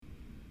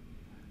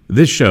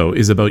This show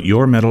is about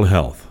your mental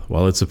health.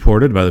 While it's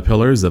supported by the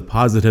pillars of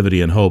positivity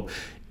and hope,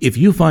 if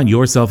you find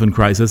yourself in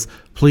crisis,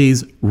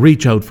 please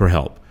reach out for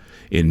help.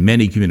 In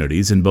many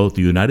communities in both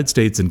the United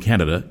States and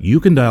Canada, you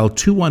can dial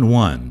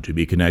 211 to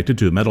be connected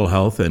to mental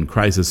health and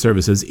crisis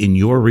services in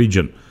your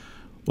region.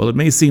 While it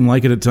may seem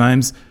like it at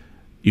times,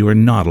 you are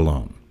not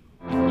alone.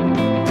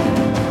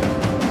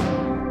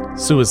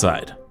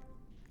 Suicide.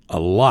 A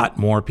lot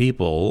more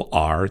people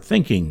are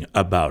thinking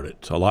about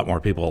it. A lot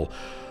more people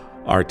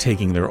are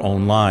taking their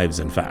own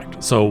lives, in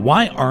fact. So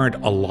why aren't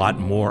a lot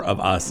more of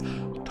us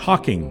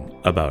talking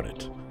about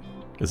it?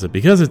 Is it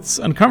because it's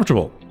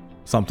uncomfortable?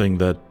 Something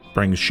that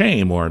brings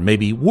shame or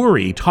maybe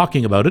worry?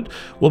 Talking about it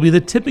will be the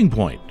tipping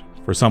point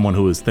for someone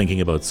who is thinking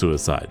about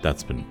suicide.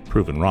 That's been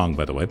proven wrong,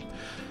 by the way.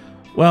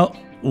 Well,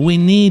 we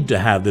need to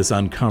have this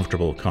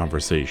uncomfortable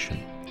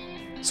conversation.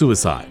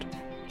 Suicide.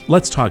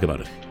 Let's talk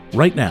about it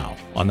right now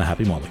on The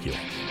Happy Molecule.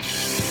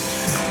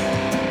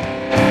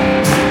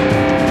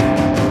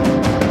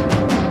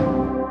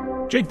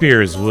 Jake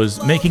Beers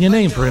was making a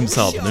name for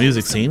himself in the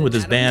music scene with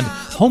his band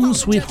Home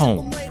Sweet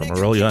Home from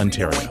Orillia,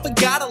 Ontario.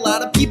 Got a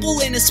lot of people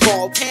in a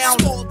small town.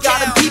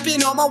 Got them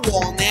peeping on my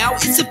wall now.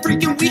 It's a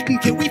freaking weekend,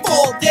 can we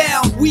fall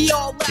down? We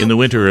all... In the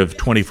winter of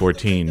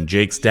 2014,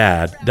 Jake's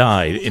dad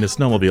died in a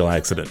snowmobile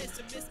accident.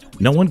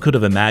 No one could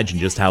have imagined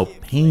just how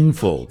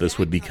painful this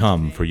would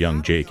become for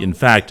young Jake. In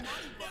fact,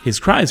 his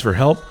cries for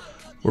help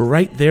were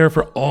right there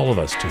for all of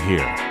us to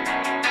hear.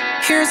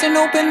 Here's an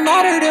open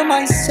letter to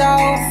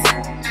myself.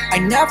 I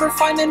never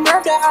find the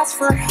nerve to ask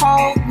for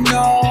help.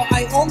 No,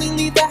 I only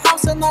leave the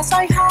house unless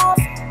I have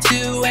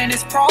to, and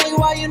it's probably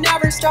why you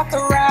never stuck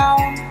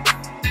around.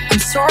 I'm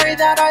sorry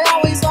that I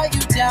always let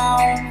you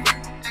down.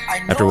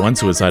 After one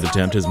suicide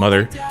attempt, his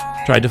mother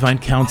tried to find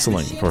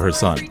counseling for her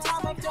son.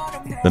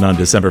 Then on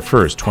December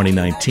 1st,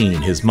 2019,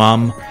 his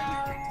mom,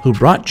 who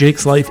brought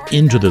Jake's life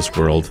into this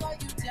world,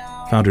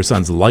 found her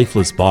son's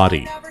lifeless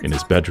body in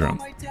his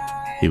bedroom.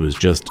 He was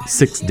just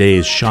 6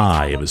 days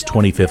shy of his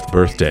 25th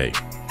birthday.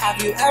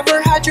 Have you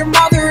ever had your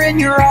mother in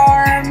your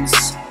arms,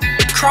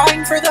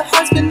 crying for the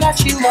husband that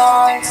she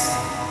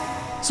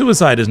lost?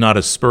 Suicide is not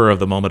a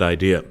spur-of-the-moment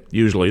idea.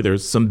 Usually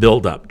there's some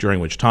build-up, during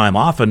which time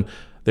often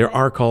there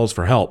are calls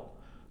for help,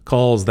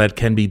 calls that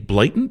can be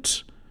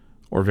blatant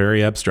or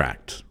very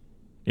abstract.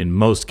 In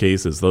most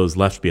cases, those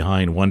left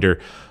behind wonder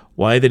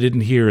why they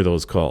didn't hear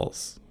those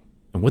calls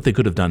and what they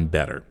could have done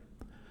better.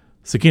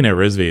 Sakina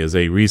Rizvi is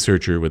a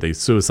researcher with a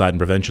suicide and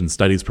prevention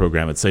studies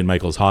program at St.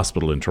 Michael's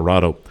Hospital in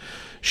Toronto.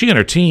 She and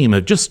her team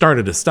have just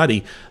started a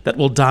study that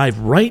will dive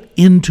right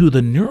into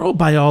the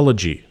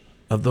neurobiology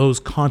of those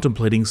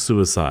contemplating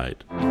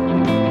suicide.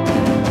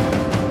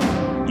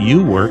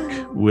 You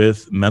work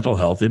with mental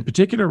health in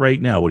particular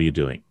right now. What are you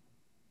doing?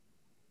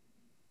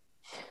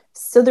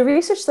 So the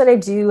research that I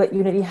do at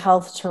Unity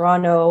Health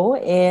Toronto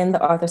in the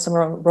Arthur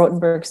Summer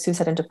Rotenberg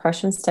Suicide and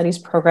Depression Studies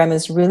program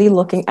is really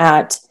looking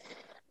at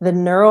the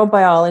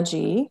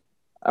neurobiology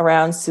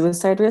around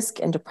suicide risk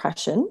and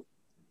depression,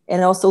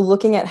 and also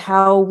looking at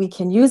how we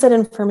can use that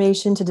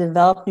information to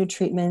develop new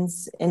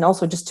treatments, and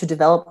also just to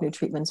develop new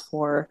treatments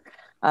for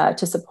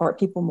to support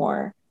people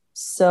more.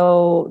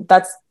 So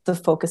that's the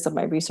focus of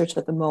my research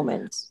at the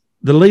moment.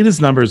 The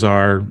latest numbers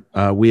are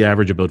we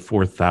average about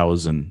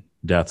 4,000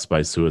 deaths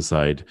by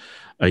suicide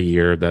a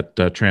year.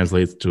 That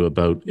translates to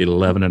about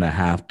 11 and a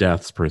half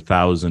deaths per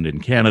thousand in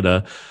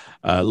Canada,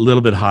 a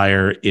little bit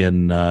higher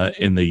in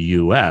the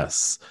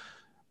US.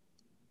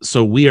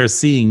 So we are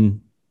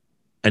seeing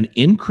an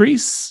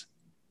increase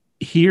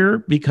here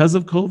because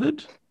of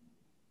COVID?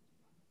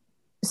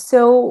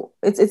 So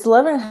it's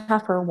 11 and a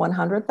half per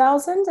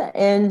 100,000.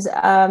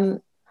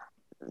 And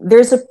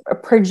there's a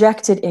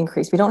projected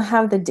increase. We don't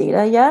have the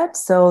data yet.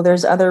 So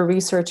there's other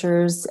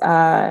researchers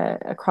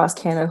across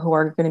Canada who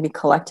are going to be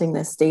collecting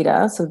this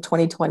data. So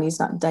 2020 is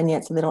not done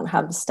yet, so they don't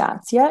have the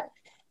stats yet.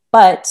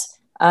 But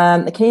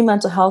the Canadian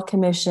Mental Health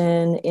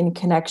Commission, in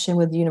connection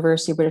with the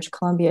University of British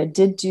Columbia,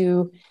 did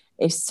do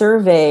a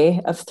survey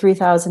of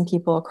 3,000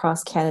 people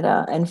across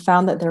Canada and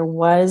found that there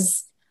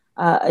was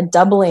a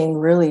doubling,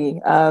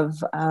 really, of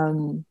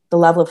the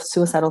level of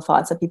suicidal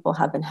thoughts that people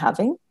have been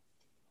having.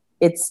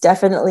 It's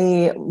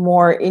definitely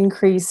more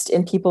increased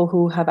in people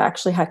who have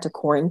actually had to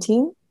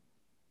quarantine.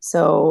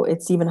 So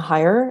it's even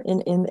higher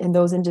in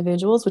those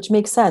individuals, which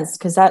makes sense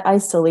because that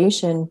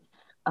isolation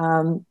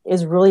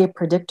is really a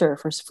predictor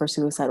for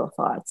suicidal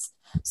thoughts.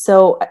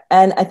 So,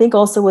 and I think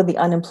also with the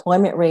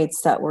unemployment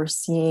rates that we're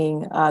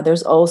seeing,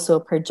 there's also a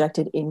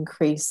projected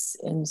increase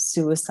in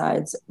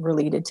suicides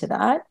related to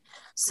that.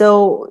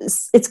 So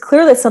it's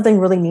clear that something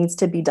really needs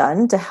to be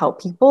done to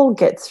help people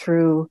get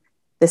through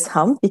this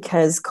hump,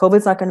 because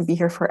COVID's not going to be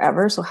here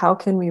forever. So how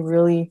can we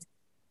really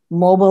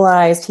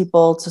mobilize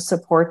people to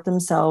support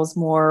themselves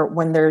more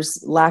when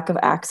there's lack of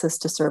access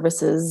to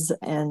services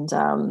and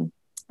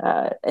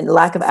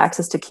lack of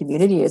access to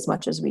community as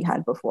much as we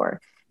had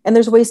before? And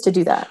there's ways to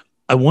do that.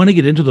 I want to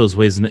get into those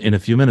ways in a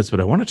few minutes,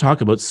 but I want to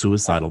talk about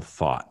suicidal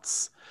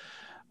thoughts.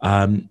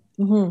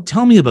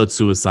 Tell me about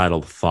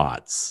suicidal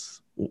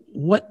thoughts.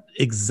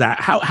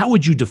 How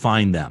would you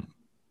define them?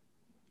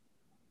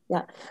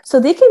 Yeah. So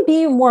they can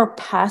be more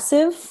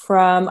passive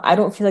from, I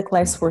don't feel like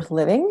life's worth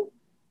living,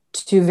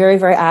 to very,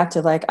 very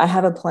active, like I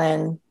have a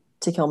plan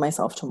to kill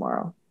myself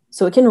tomorrow.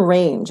 So it can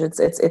range.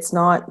 It's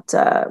not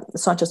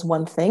just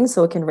one thing.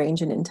 So it can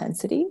range in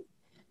intensity.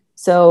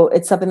 So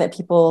it's something that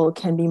people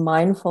can be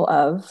mindful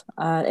of.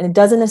 And it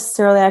doesn't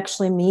necessarily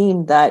actually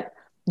mean that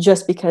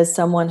just because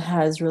someone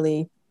has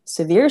really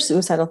severe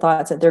suicidal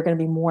thoughts that they're going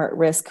to be more at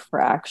risk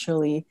for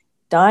actually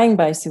dying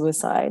by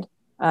suicide.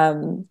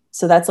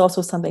 So that's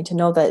also something to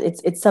know, that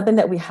it's something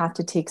that we have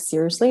to take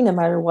seriously no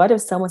matter what.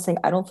 If someone's saying,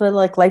 I don't feel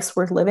like life's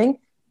worth living,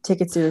 take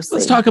it seriously.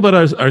 Let's talk about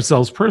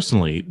ourselves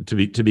personally to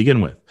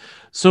begin with.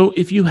 So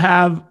if you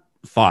have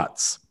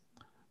thoughts,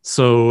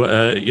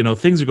 so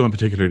things are going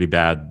particularly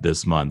bad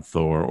this month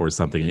or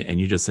something, and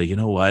you just say, you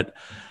know what,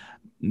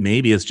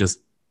 maybe it's just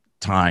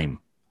time.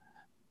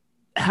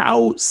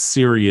 How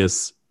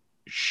serious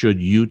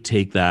should you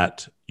take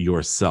that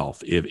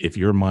yourself if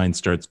your mind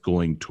starts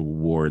going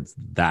towards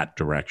that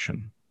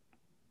direction?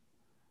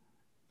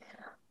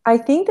 I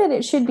think that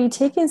it should be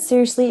taken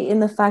seriously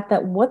in the fact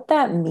that what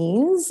that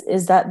means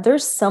is that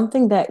there's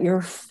something that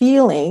you're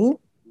feeling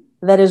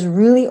that is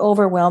really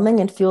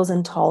overwhelming and feels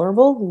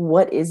intolerable.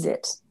 What is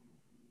it?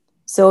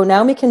 So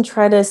now we can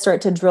try to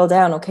start to drill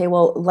down. Okay,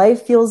 well,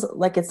 life feels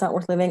like it's not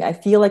worth living. I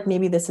feel like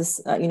maybe this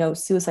is,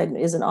 suicide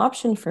is an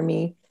option for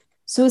me.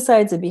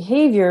 Suicide's a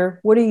behavior.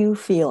 What are you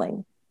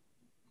feeling?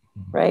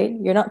 Right?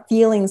 You're not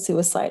feeling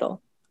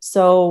suicidal.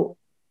 So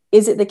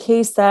is it the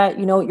case that,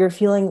 you're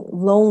feeling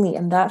lonely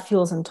and that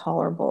feels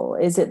intolerable?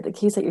 Is it the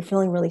case that you're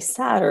feeling really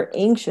sad or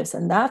anxious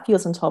and that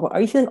feels intolerable?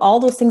 Are you feeling all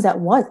those things at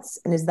once?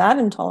 And is that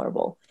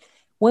intolerable?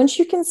 Once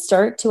you can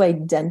start to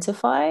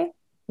identify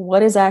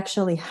what is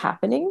actually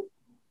happening,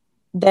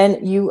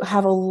 then you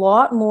have a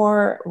lot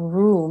more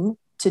room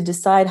to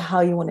decide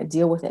how you want to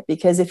deal with it.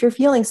 Because if you're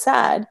feeling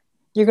sad,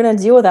 you're going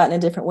to deal with that in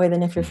a different way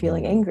than if you're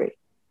feeling angry.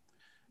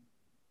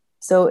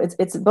 So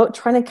it's about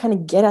trying to kind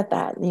of get at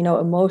that,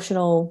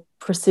 emotional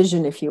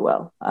precision, if you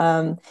will,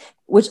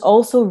 which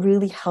also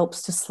really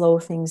helps to slow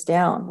things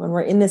down. When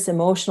we're in this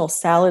emotional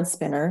salad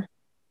spinner,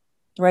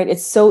 right,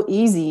 it's so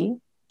easy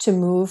to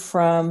move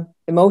from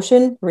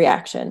emotion,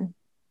 reaction,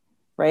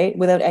 right,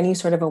 without any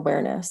sort of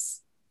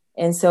awareness.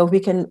 And so we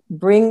can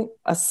bring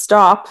a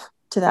stop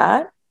to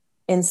that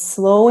and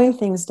slowing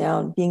things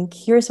down, being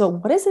curious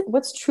about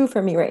what's true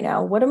for me right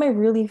now? What am I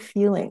really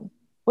feeling?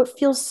 What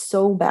feels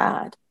so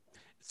bad?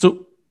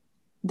 So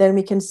then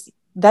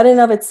that in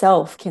of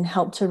itself can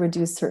help to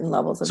reduce certain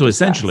levels of so distress.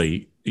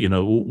 Essentially,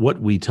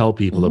 what we tell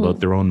people about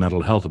their own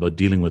mental health, about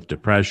dealing with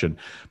depression,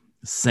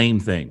 same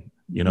thing.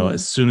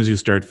 As soon as you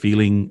start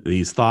feeling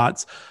these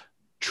thoughts,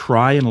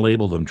 try and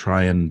label them,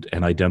 try and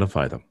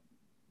identify them.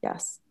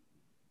 Yes,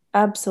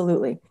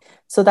 absolutely.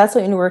 So that's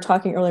what we were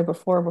talking earlier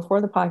before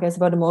the podcast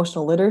about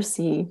emotional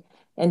literacy,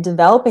 and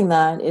developing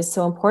that is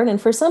so important.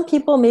 And for some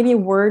people, maybe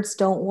words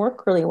don't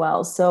work really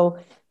well. So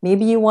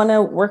maybe you want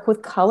to work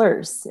with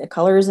colors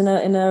in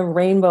a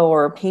rainbow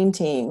or a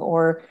painting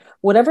or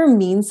whatever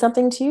means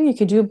something to you. You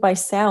could do it by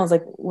sounds,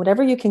 like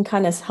whatever you can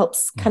kind of help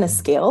kind of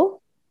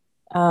scale.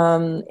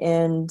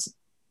 And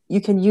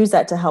you can use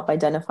that to help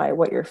identify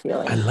what you're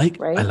feeling. I like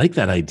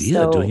that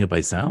idea of doing it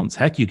by sounds.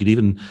 Heck, you could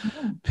even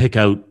pick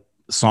out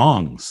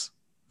songs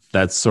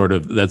that sort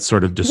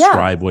of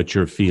describe what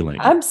you're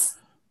feeling.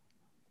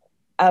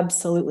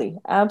 Absolutely.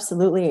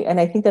 And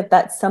I think that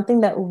that's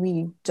something that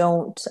we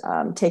don't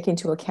take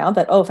into account,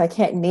 that, if I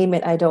can't name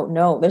it, I don't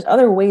know. There's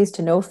other ways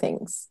to know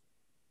things,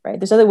 right?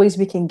 There's other ways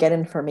we can get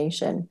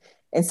information.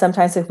 And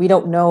sometimes if we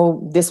don't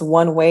know this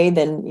one way,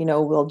 then,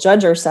 we'll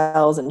judge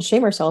ourselves and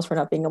shame ourselves for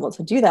not being able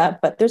to do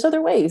that. But there's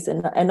other ways,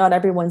 and not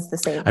everyone's the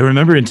same. I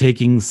remember in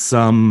taking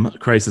some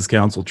crisis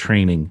counsel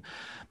training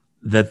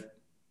that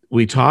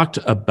we talked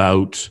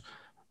about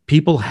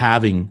people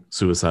having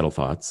suicidal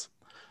thoughts,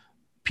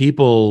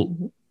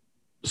 people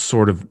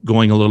sort of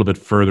going a little bit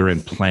further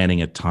and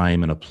planning a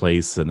time and a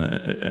place and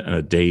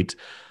a date,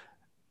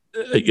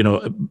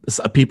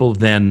 people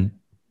then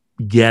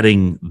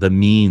getting the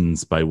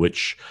means by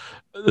which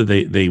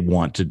they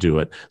want to do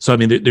it. So, I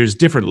mean, there's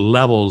different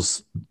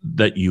levels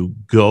that you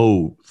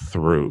go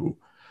through.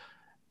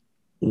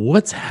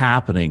 What's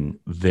happening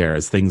there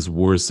as things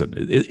worsen?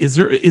 Is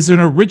there an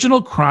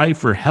original cry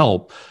for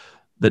help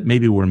that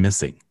maybe we're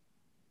missing?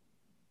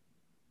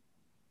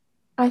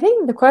 I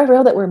think the cry for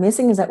help that we're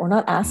missing is that we're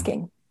not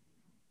asking.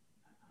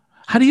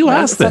 How do you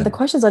ask that? The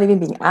question's not even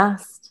being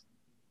asked.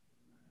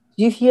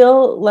 Do you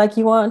feel like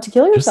you want to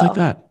kill yourself? Just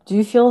like that. Do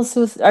you feel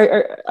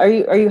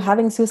are you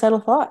having suicidal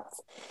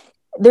thoughts?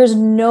 There's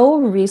no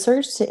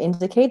research to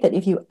indicate that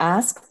if you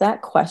ask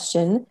that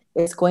question,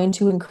 it's going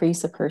to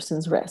increase a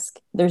person's risk.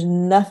 There's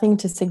nothing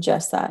to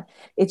suggest that.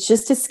 It's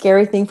just a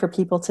scary thing for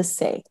people to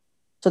say.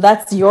 So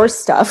that's your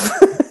stuff,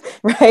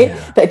 right?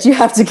 Yeah. That you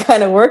have to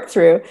kind of work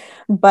through.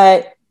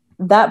 But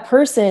that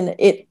person,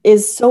 it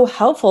is so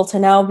helpful to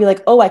now be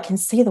like, I can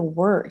say the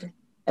word.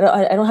 I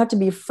don't have to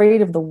be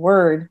afraid of the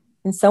word.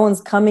 And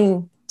someone's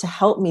coming to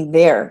help me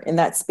there in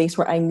that space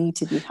where I need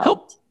to be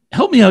helped.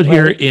 Help me out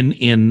here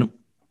in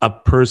a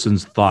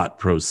person's thought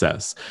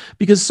process,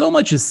 because so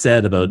much is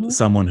said about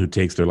someone who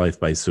takes their life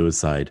by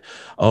suicide.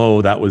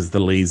 Oh, that was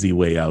the lazy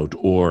way out,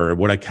 or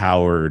what a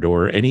coward,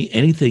 or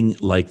anything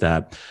like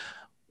that.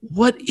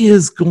 What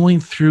is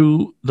going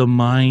through the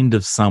mind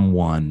of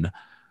someone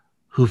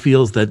who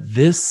feels that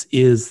this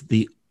is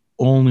the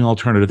only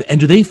alternative? And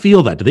do they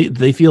feel that? Do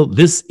they feel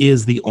this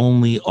is the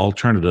only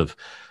alternative?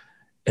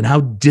 And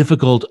how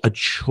difficult a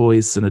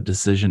choice and a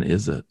decision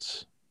is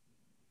it?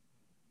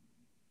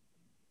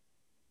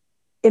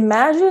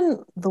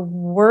 Imagine the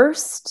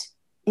worst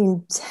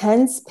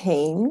intense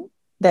pain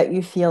that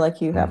you feel like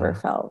you've ever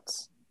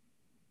felt.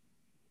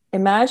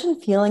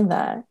 Imagine feeling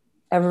that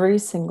every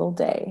single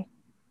day.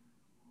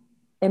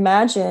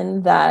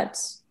 Imagine that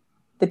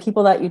the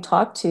people that you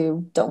talk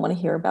to don't want to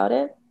hear about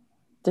it.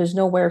 There's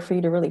nowhere for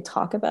you to really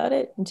talk about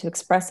it and to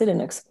express it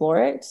and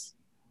explore it.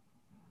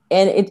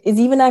 And it is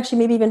even actually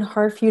maybe even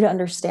hard for you to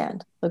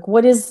understand. Like,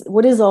 what is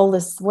all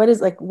this? What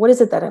is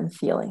it that I'm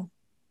feeling?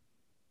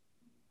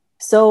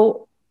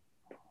 So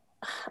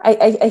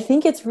I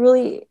think it's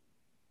really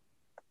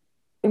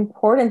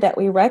important that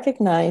we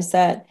recognize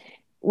that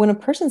when a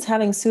person's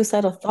having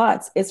suicidal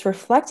thoughts, it's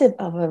reflective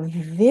of a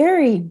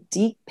very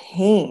deep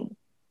pain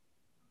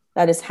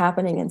that is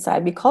happening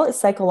inside. We call it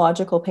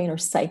psychological pain or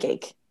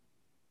psychache.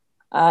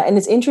 And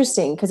it's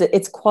interesting because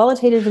it's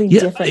qualitatively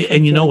different.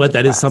 And you know what?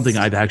 That is something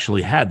I've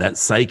actually had, that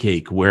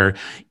psychache, where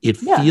it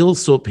feels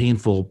so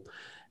painful.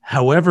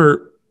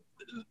 However,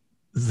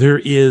 there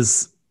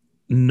is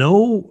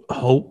no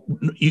hope.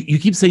 You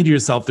keep saying to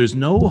yourself, there's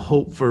no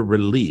hope for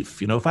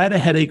relief. You know, if I had a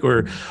headache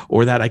or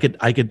that, I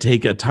could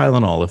take a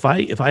Tylenol.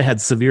 If I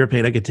had severe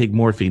pain, I could take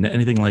morphine,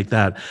 anything like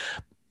that.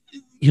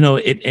 You know,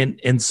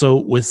 and so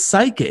with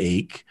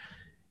psychache,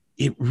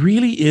 it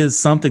really is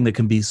something that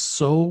can be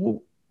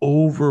so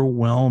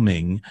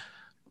overwhelming.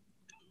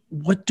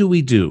 What do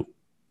we do?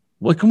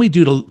 What can we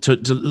do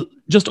to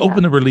just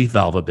open the relief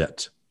valve a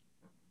bit?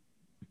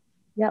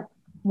 Yep.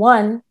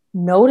 One,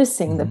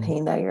 noticing the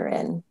pain that you're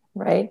in.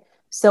 Right?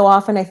 So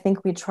often I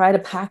think we try to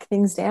pack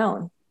things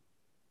down.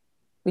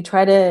 We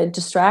try to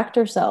distract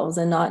ourselves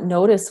and not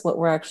notice what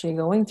we're actually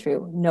going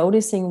through,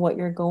 noticing what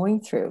you're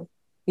going through.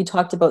 We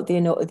talked about the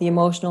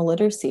emotional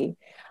literacy.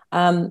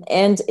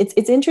 And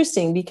it's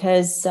interesting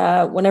because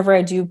whenever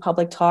I do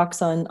public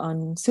talks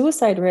on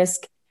suicide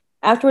risk,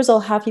 afterwards I'll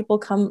have people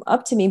come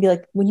up to me and be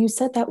like, when you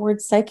said that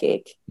word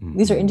psychic,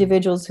 these are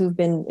individuals who've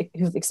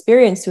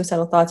experienced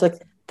suicidal thoughts.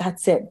 Like,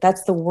 that's it.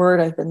 That's the word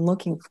I've been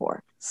looking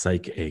for.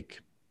 Psychache.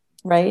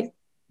 Right?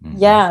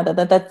 Yeah,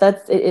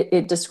 that's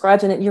it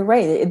describes it. You're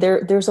right.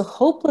 There's a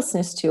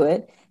hopelessness to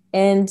it.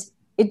 And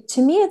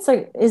to me, it's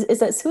like, is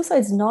that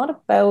suicide's not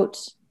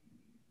about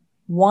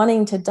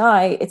wanting to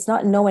die. It's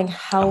not knowing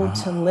how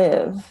to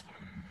live,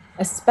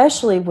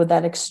 especially with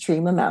that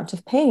extreme amount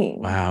of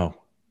pain. Wow.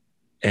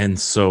 And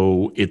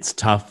so it's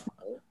tough.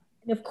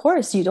 And of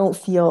course, you don't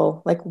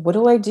feel like, what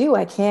do I do?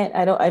 I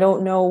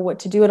don't know what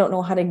to do. I don't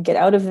know how to get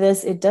out of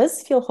this. It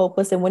does feel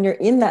hopeless. And when you're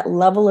in that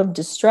level of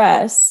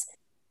distress,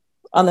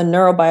 on the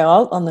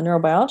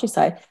neurobiology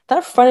side,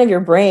 that front of your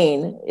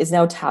brain is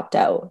now tapped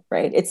out,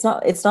 right? It's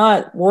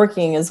not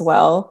working as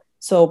well.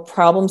 So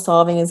problem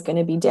solving is going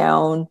to be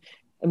down.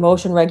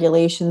 Emotion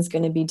regulation is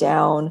going to be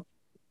down.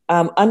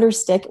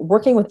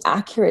 Working with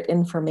accurate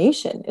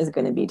information is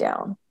going to be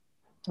down,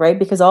 right?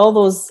 Because all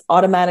those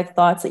automatic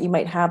thoughts that you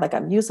might have, like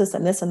I'm useless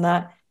and this and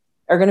that,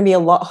 are going to be a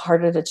lot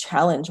harder to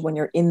challenge when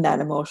you're in that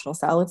emotional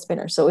salad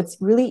spinner. So it's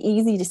really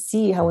easy to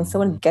see how when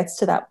someone gets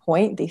to that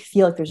point, they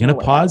feel like there's I'm going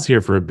to pause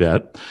here for a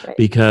bit, right?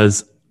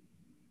 Because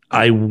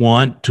I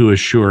want to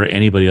assure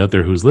anybody out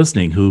there who's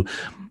listening who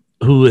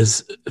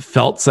has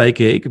felt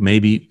psychic,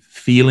 maybe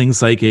feeling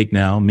psychic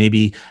now,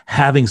 maybe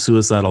having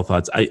suicidal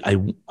thoughts.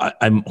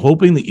 I'm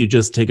hoping that you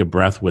just take a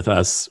breath with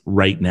us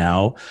right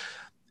now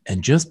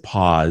and just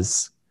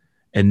pause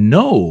and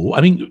know, I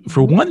mean,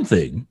 for one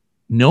thing,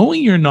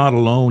 knowing you're not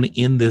alone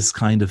in this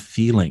kind of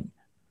feeling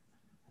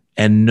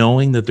and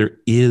knowing that there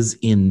is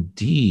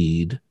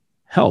indeed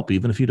help,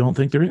 even if you don't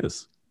think there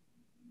is.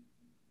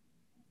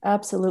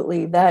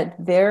 Absolutely. That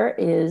there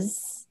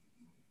is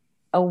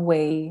a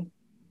way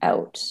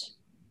out,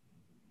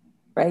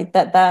 right?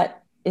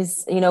 That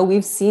is,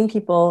 we've seen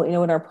people,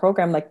 in our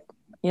program, like,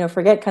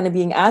 forget kind of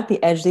being at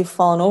the edge, they've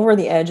fallen over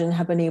the edge and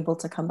have been able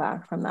to come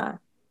back from that.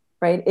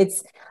 Right?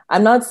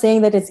 I'm not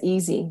saying that it's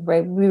easy,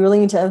 right? We really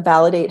need to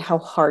validate how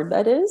hard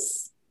that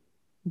is,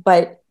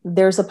 but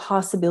there's a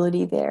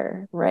possibility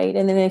there, right?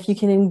 And then if you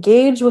can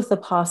engage with the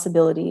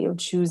possibility of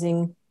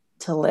choosing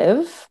to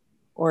live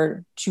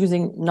or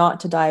choosing not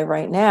to die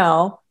right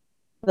now,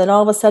 then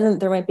all of a sudden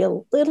there might be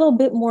a little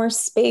bit more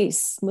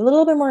space, a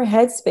little bit more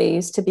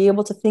headspace to be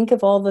able to think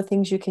of all the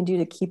things you can do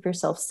to keep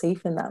yourself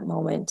safe in that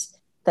moment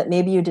that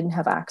maybe you didn't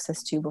have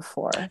access to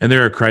before. And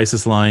there are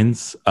crisis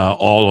lines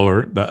all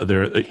over.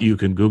 There, you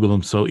can Google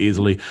them so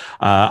easily.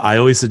 I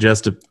always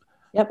suggest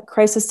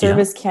Crisis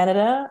Service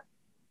Canada.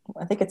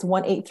 I think it's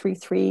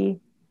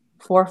 1-833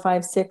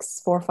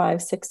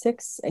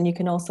 456-4566, and you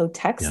can also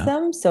text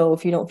them. So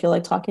if you don't feel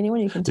like talking to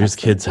anyone, you can text There's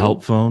Kids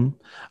Help Phone.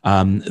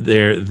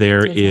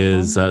 There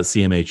is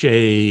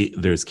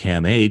CMHA. There's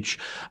CAMH.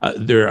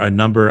 There are a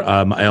number.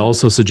 I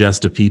also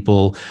suggest to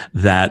people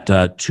that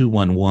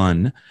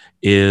 211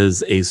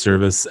 is a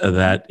service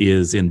that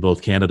is in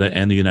both Canada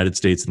and the United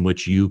States, in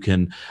which you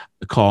can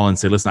call and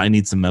say, listen, I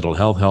need some mental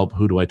health help.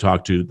 Who do I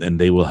talk to? And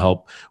they will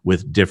help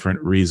with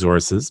different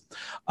resources.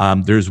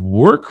 There's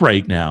work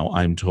right now,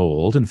 I'm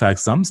told. In fact,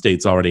 some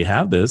states already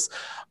have this,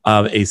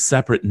 of a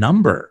separate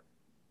number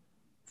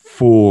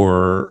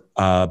for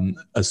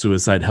a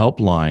suicide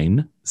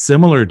helpline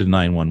similar to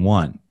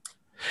 911.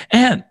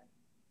 And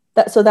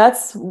that's what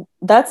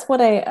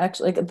I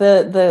actually like.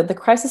 The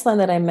crisis line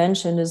that I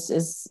mentioned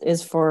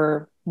is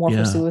for more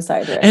for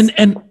suicide risk.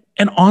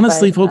 And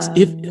honestly, folks,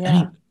 if I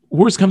mean,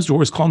 worst comes to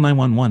worst, call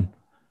 911.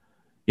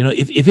 You know,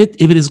 if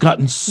it has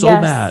gotten so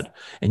bad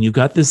and you've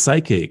got this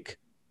psychic,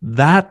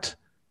 that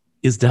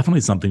is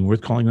definitely something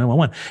worth calling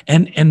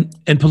 911.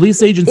 And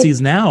police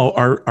agencies now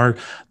are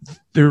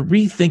they're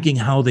rethinking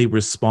how they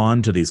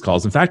respond to these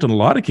calls. In fact, in a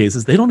lot of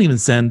cases, they don't even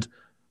send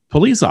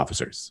police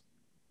officers.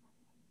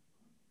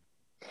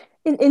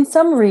 In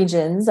some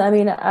regions, I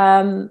mean,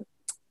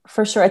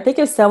 for sure. I think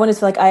if someone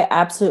is like, I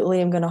absolutely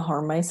am going to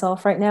harm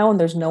myself right now and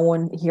there's no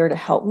one here to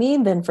help me,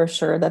 then for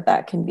sure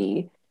that can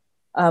be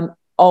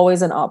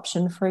always an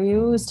option for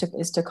you is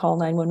to call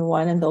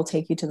 911 and they'll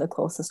take you to the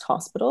closest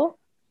hospital.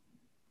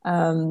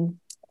 I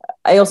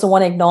also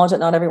want to acknowledge that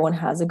not everyone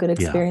has a good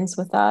experience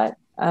with that.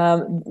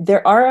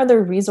 There are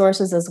other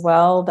resources as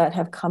well that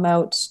have come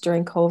out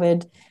during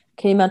COVID.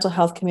 Canadian Mental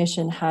Health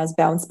Commission has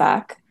Bounce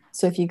Back.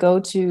 So if you go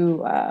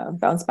to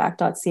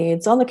bounceback.ca,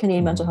 it's on the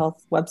Canadian Mental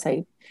Health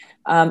website,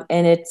 and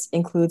it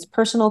includes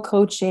personal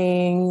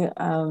coaching,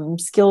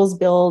 skills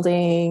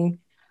building,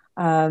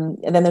 and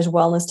then there's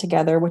Wellness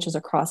Together, which is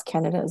across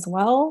Canada as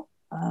well.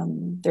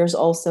 There's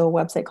also a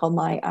website called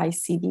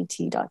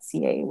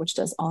myicbt.ca, which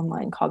does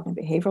online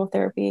cognitive behavioral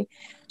therapy.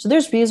 So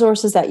there's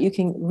resources that you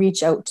can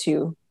reach out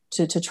to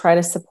try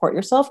to support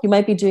yourself. You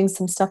might be doing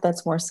some stuff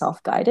that's more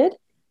self-guided,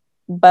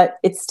 but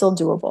it's still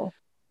doable.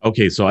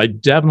 Okay, so I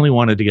definitely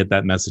wanted to get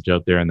that message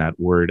out there and that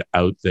word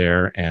out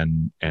there,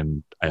 and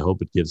I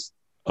hope it gives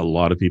a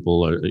lot of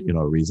people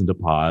a reason to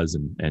pause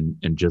and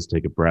just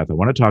take a breath. I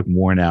want to talk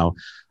more now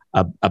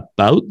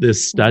about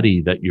this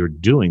study that you're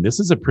doing. This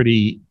is a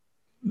pretty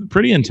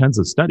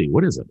intensive study.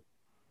 What is it?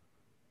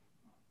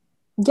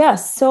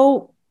 Yes,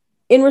 so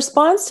in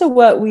response to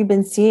what we've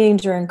been seeing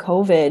during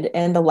COVID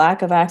and the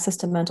lack of access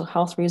to mental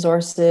health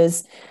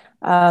resources,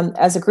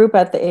 as a group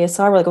at the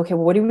ASR, we're like, okay,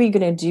 well, what are we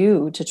going to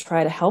do to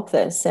try to help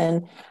this?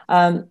 And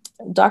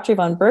Dr.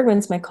 Yvonne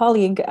Bergmans, my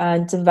colleague,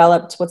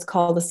 developed what's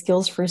called the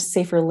Skills for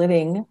Safer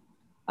Living,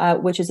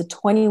 which is a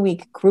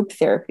 20-week group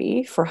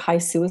therapy for high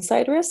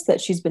suicide risk that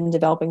she's been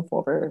developing for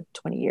over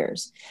 20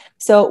 years.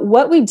 So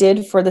what we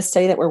did for the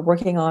study that we're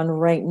working on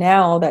right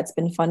now that's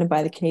been funded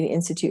by the Canadian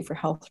Institute for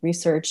Health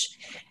Research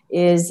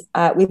is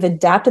we've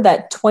adapted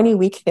that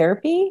 20-week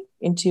therapy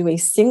into a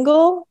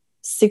single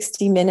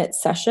 60-minute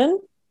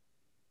session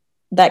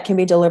that can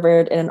be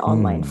delivered in an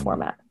online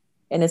format.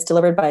 And it's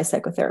delivered by a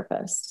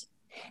psychotherapist.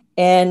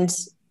 And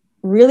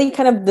really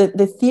kind of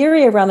the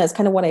theory around that is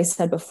kind of what I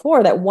said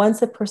before, that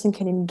once a person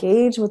can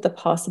engage with the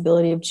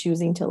possibility of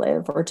choosing to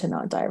live or to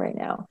not die right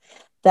now,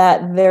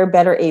 that they're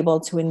better able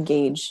to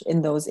engage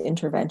in those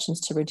interventions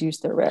to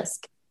reduce their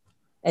risk.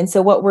 And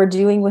so what we're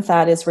doing with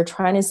that is we're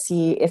trying to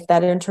see if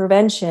that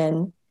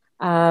intervention,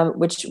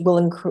 which will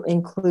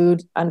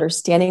include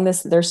understanding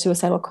their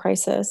suicidal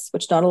crisis,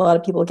 which not a lot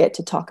of people get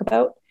to talk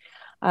about,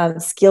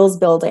 skills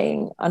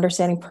building,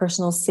 understanding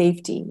personal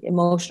safety,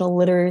 emotional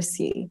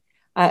literacy.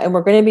 And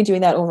we're going to be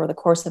doing that over the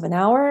course of an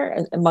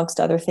hour, amongst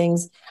other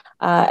things.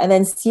 And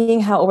then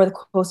seeing how over the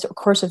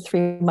course of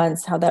 3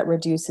 months, how that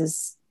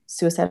reduces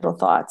suicidal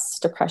thoughts,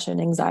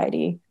 depression,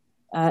 anxiety,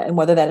 and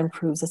whether that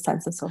improves a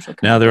sense of social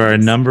connection. Now, there are a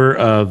number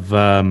of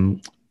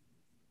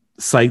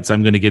sites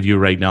I'm going to give you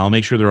right now. I'll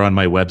make sure they're on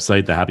my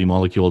website,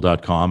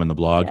 thehappymolecule.com, and the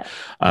blog,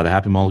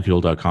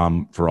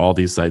 thehappymolecule.com, for all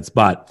these sites.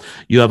 But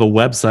you have a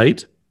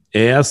website,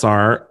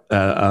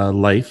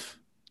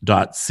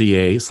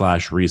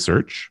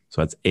 asrlife.ca/research.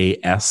 So that's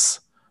AS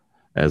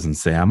as in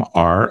Sam,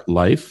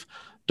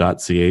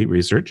 rlife.ca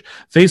research.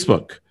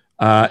 Facebook,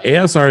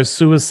 ASR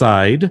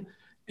Suicide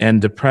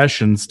and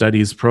Depression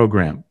Studies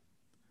Program.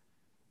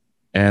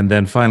 And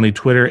then finally,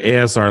 Twitter,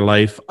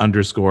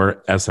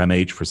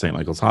 ASR_Life_SMH for St.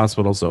 Michael's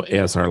Hospital. So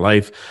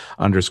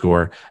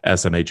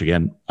ASR_Life_SMH.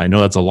 Again, I know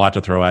that's a lot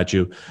to throw at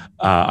you.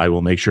 I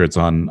will make sure it's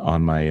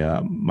on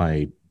my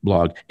my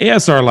blog.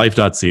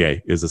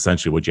 ASRlife.ca is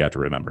essentially what you have to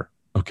remember.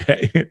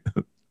 Okay.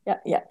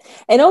 Yeah.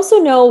 And also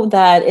know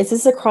that this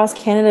is across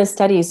Canada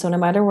study. So no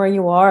matter where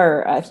you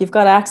are, if you've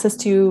got access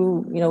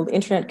to,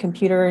 internet,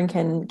 computer, and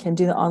can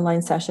do the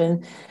online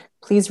session,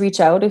 please reach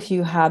out if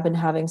you have been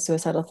having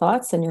suicidal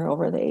thoughts and you're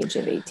over the age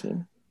of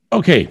 18.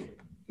 Okay.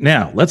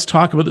 Now let's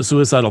talk about the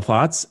suicidal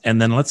thoughts,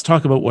 and then let's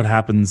talk about what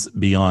happens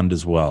beyond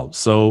as well.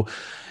 So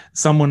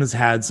someone has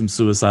had some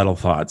suicidal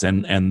thoughts,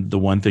 and the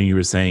one thing you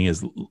were saying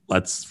is,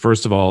 let's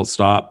first of all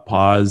stop,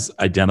 pause,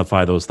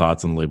 identify those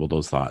thoughts and label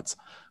those thoughts.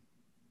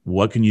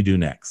 What can you do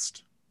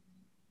next?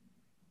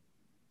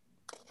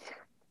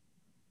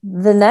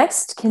 The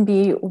next can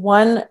be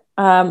one,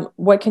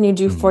 what can you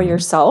do for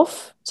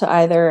yourself to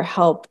either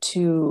help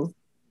to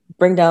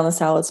bring down the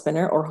salad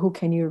spinner, or who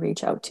can you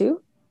reach out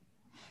to?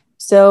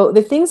 So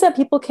the things that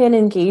people can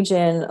engage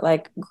in,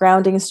 like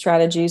grounding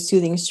strategies,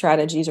 soothing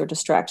strategies, or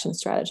distraction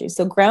strategies.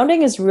 So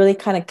grounding is really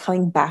kind of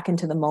coming back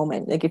into the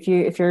moment. Like if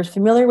you're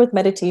familiar with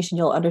meditation,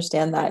 you'll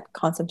understand that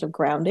concept of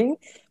grounding.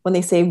 When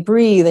they say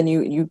breathe, and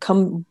you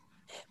come,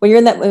 when you're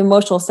in that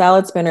emotional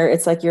salad spinner,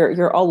 it's like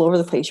you're all over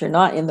the place. You're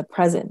not in the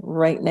present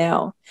right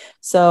now.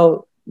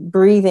 So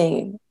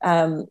breathing,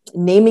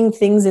 naming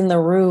things in the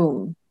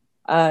room,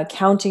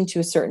 counting to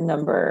a certain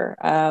number.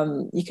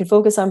 You can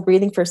focus on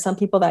breathing. For some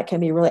people, that can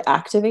be really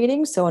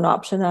activating. So an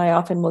option that I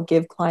often will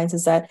give clients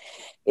is that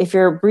if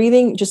you're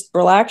breathing, just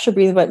relax your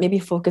breathing, but maybe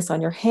focus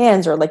on your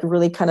hands, or like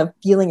really kind of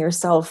feeling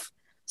yourself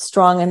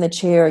strong in the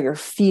chair, your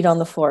feet on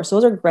the floor. So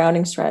those are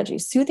grounding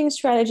strategies. Soothing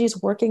strategies,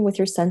 working with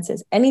your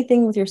senses,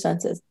 anything with your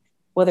senses,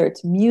 whether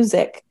it's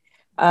music,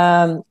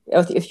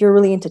 if you're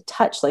really into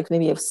touch, like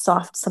maybe a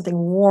soft, something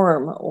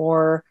warm,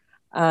 or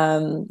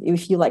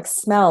if you like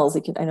smells,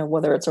 you can, I know,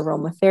 whether it's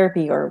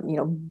aromatherapy, or,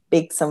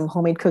 bake some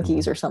homemade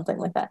cookies or something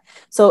like that.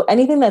 So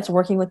anything that's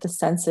working with the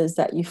senses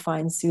that you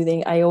find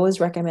soothing, I always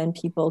recommend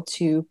people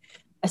to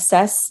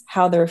assess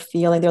how they're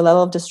feeling, their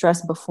level of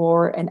distress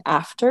before and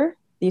after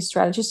these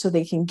strategies, so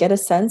they can get a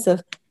sense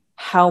of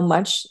how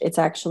much it's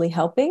actually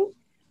helping.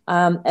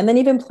 And then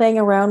even playing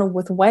around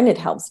with when it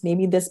helps.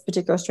 Maybe this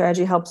particular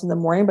strategy helps in the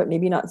morning, but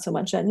maybe not so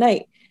much at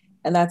night.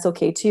 And that's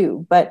okay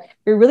too. But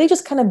you're really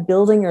just kind of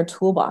building your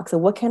toolbox. So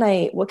what can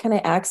I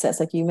access?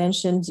 Like you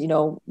mentioned,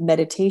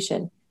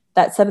 meditation.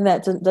 That's something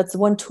that's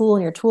one tool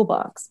in your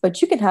toolbox,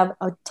 but you can have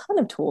a ton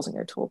of tools in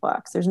your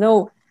toolbox. There's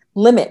no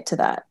limit to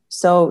that.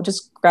 So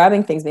just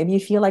grabbing things, maybe you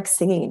feel like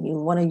singing and you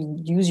want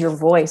to use your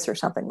voice or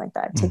something like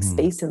that, take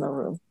space in the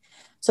room.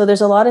 So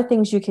there's a lot of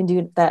things you can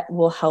do that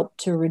will help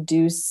to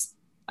reduce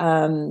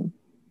the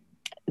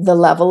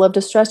level of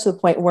distress to the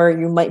point where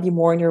you might be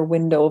more in your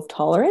window of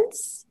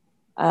tolerance,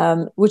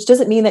 which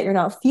doesn't mean that you're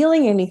not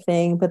feeling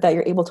anything, but that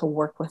you're able to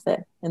work with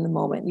it in the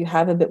moment. You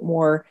have a bit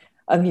more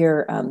of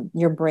your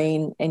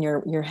brain and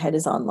your head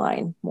is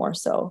online more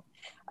so.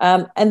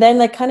 And then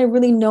like kind of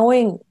really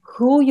knowing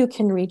who you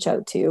can reach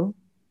out to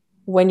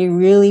when you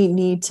really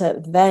need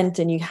to vent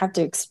and you have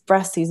to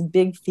express these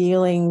big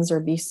feelings or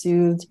be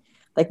soothed.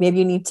 Like maybe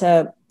you need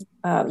to,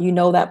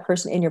 that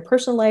person in your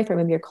personal life, or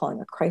maybe you're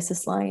calling a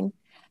crisis line.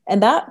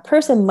 And that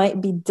person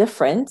might be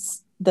different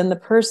than the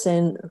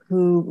person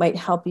who might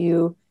help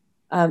you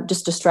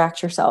just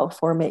distract yourself,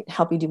 or might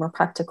help you do more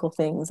practical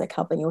things like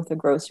helping you with the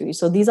groceries.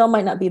 So these all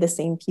might not be the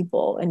same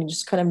people. And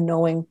just kind of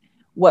knowing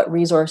what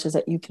resources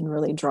that you can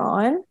really draw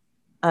on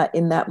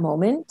in that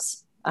moment,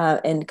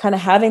 and kind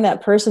of having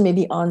that person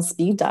maybe on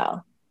speed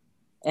dial.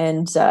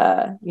 And,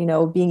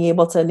 being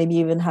able to maybe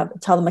even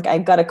tell them, like, I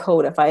got a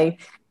code. If I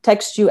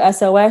text you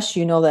SOS,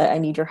 you know that I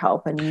need your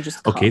help, and you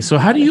just okay. So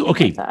how do you,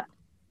 like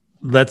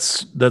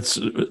let's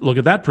look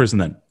at that person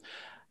then.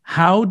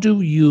 How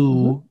do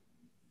you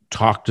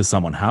talk to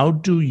someone? How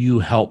do you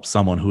help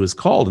someone who has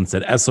called and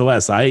said,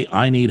 SOS,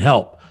 I need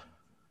help?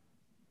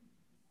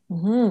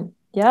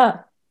 Yeah.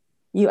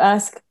 You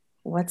ask,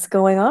 what's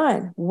going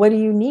on? What do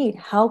you need?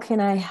 How can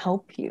I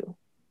help you?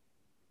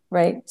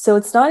 Right. So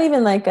it's not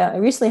even like, I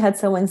recently had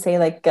someone say,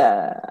 like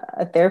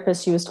a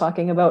therapist, she was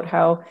talking about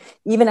how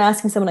even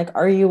asking someone like,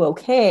 are you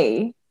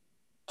okay,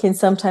 can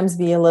sometimes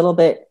be a little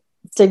bit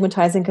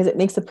stigmatizing, because it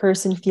makes the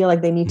person feel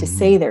like they need to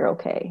say they're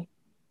okay.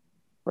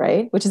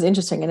 Right. Which is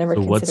interesting. I never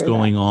considered what's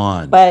going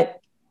on?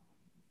 But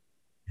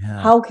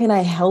how can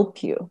I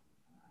help you?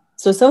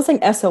 So someone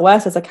saying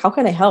SOS is like, how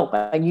can I help?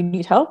 You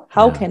need help?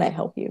 How can I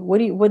help you?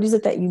 What is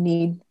it that you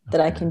need that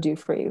I can do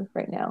for you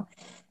right now?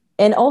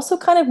 And also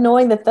kind of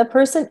knowing that the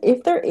person,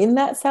 if they're in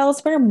that salad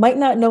spinner, might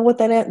not know what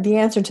the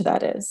answer to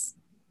that is.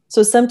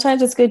 So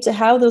sometimes it's good to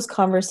have those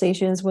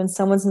conversations when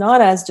someone's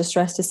not as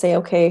distressed, to say,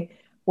 okay,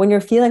 when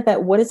you're feeling like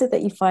that, what is it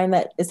that you find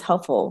that is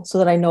helpful, so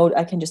that I know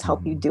I can just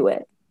help you do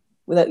it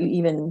without you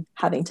even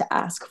having to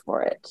ask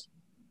for it.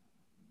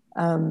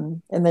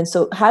 And then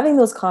so having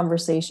those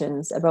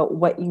conversations about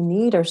what you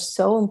need are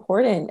so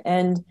important.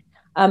 And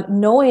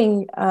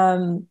knowing,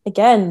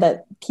 again,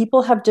 that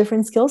people have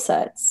different skill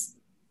sets.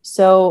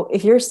 So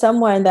if you're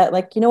someone that,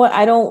 like, you know what,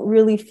 I don't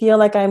really feel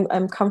like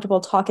I'm comfortable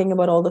talking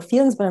about all the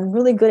feelings, but I'm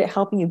really good at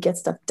helping you get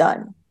stuff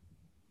done,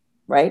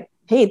 right?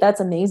 Hey, that's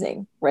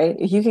amazing, right?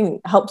 If you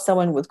can help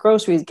someone with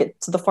groceries, get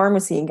to the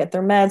pharmacy and get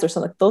their meds or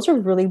something, those are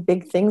really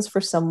big things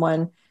for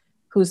someone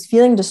who's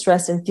feeling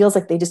distressed and feels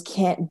like they just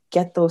can't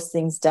get those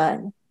things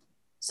done.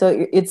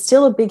 So it's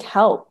still a big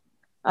help.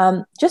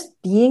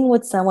 Just being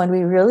with someone,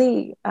 we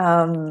really,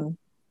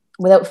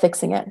 without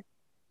fixing it,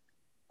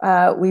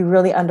 we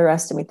really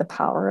underestimate the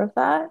power of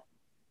that.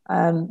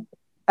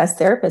 as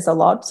therapists, a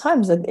lot of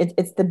times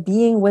it's the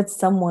being with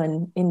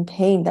someone in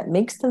pain that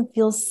makes them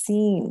feel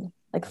seen.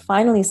 Like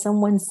finally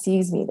someone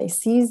sees me. They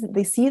see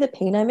the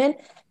pain I'm in,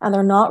 and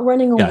they're not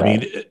running Yeah, I away.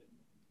 mean,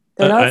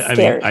 They're not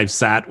scared. I've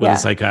sat with a Yeah.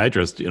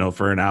 psychiatrist,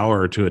 for an hour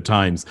or two at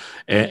times,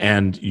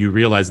 and you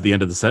realize at the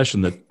end of the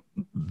session that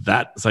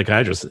that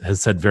psychiatrist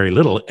has said very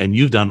little, and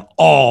you've done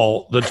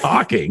all the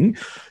talking.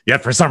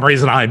 Yet for some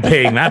reason, I'm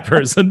paying that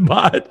person,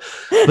 but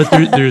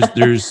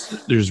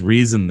there's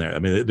reason there. I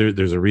mean,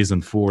 there's a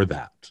reason for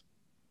that.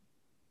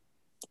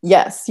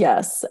 Yes,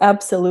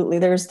 absolutely.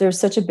 There's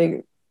such a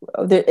big,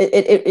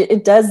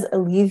 it does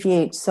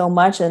alleviate so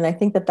much, and I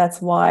think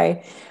that's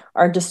why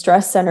our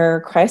distress center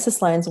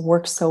crisis lines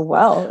work so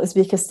well, is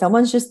because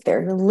someone's just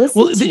there to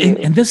listen to you.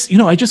 And this,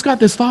 I just got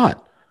this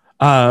thought.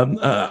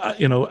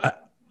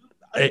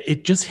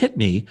 It just hit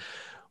me.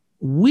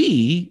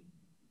 We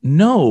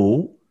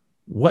know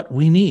what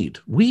we need.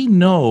 We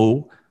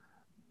know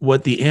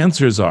what the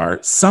answers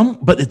are.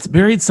 But it's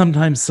buried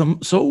sometimes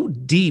so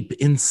deep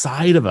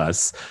inside of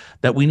us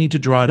that we need to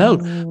draw it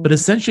out. But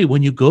essentially,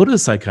 when you go to a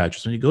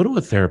psychiatrist, when you go to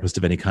a therapist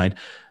of any kind,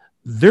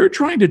 they're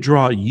trying to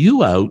draw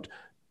you out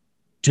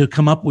to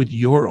come up with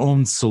your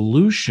own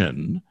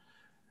solution.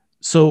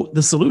 So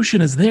the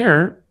solution is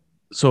there.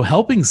 So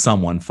helping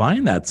someone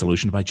find that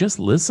solution by just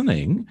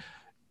listening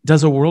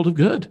does a world of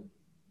good.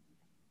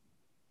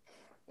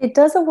 It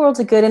does a world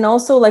of good. And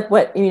also, like,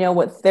 what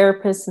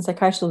therapists and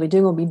psychiatrists will be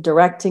doing will be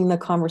directing the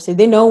conversation.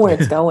 They know where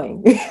it's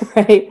going,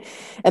 right?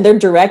 And they're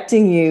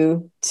directing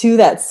you to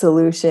that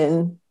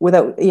solution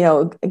without,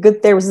 a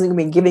good therapist isn't going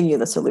to be giving you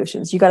the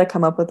solutions. You got to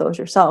come up with those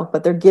yourself,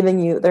 but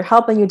they're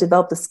helping you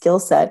develop the skill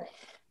set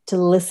to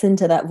listen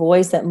to that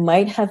voice that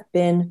might have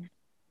been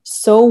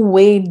so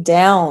weighed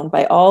down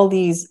by all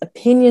these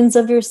opinions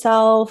of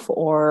yourself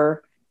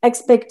or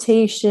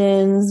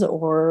expectations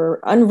or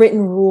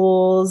unwritten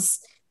rules,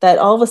 that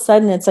all of a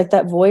sudden it's like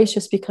that voice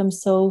just becomes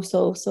so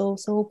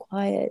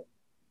quiet,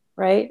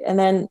 right? And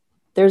then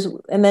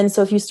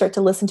so if you start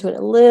to listen to it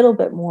a little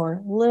bit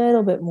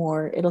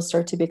more, it'll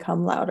start to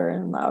become louder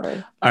and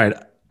louder. All right.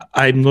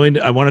 I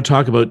want to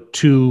talk about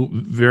two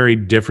very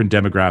different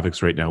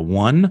demographics right now.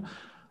 One,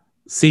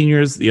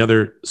 seniors, the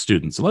other,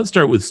 students. So let's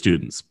start with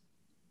students.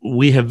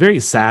 We have very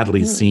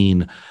sadly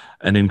seen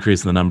an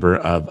increase in the number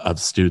of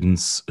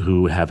students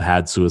who have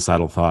had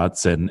suicidal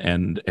thoughts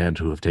and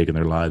who have taken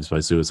their lives by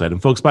suicide.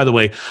 And folks, by the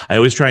way, I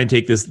always try and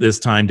take this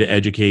time to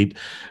educate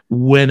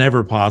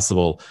whenever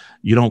possible.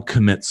 You don't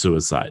commit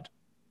suicide.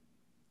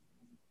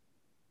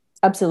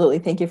 Absolutely.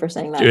 Thank you for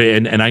saying that.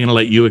 And I'm going to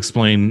let you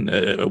explain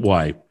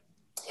why.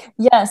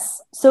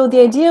 Yes. So the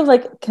idea of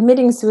like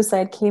committing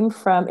suicide came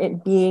from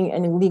it being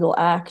an illegal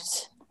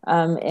act.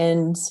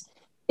 And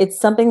it's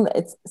something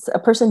that a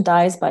person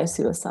dies by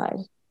suicide.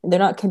 They're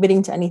not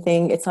committing to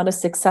anything. It's not a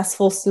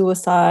successful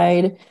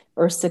suicide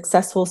or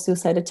successful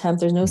suicide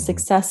attempt. There's no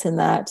success in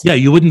that. Yeah,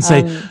 you wouldn't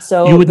say.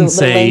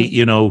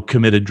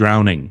 Committed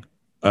drowning.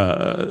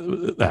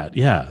 That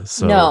yeah.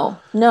 So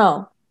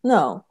no.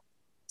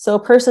 So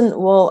a person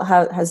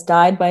has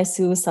died by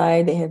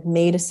suicide. They have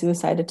made a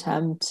suicide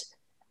attempt.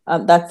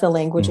 That's the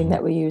languaging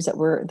that we use that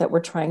we're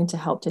trying to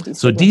help to destigmatize.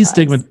 So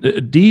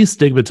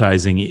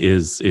destigmatizing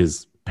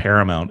is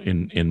paramount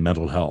in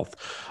mental health,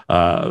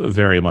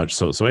 very much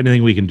so. So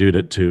anything we can do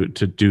to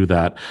do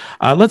that.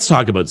 Let's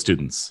talk about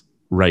students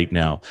right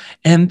now.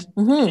 And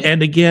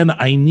again,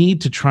 I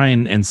need to try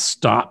and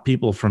stop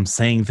people from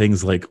saying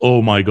things like,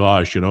 "Oh my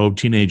gosh,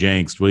 teenage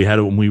angst. We had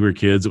it when we were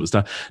kids. It was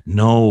tough."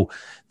 No,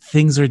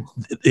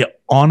 they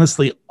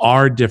honestly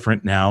are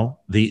different now.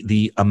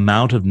 The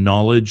amount of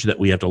knowledge that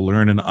we have to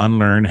learn and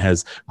unlearn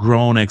has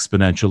grown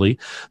exponentially.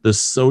 The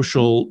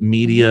social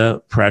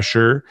media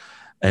pressure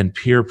and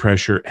peer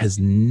pressure has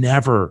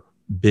never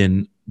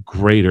been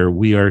greater.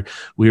 We are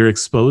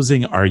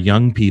exposing our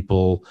young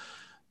people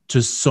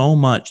to so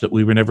much that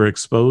we were never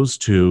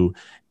exposed to,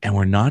 and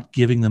we're not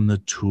giving them the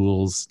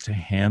tools to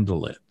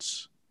handle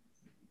it.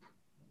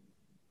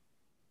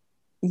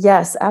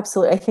 Yes,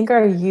 absolutely. I think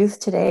our youth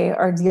today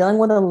are dealing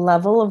with a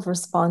level of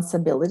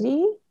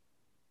responsibility.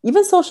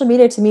 Even social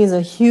media to me is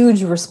a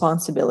huge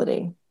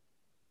responsibility,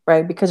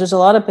 right? Because there's a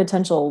lot of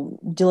potential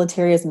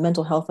deleterious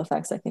mental health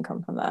effects that can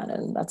come from that.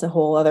 And that's a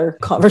whole other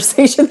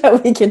conversation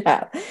that we can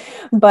have.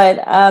 But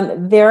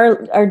they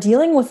are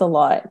dealing with a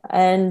lot,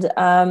 and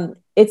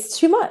it's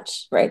too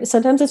much, right?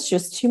 Sometimes it's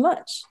just too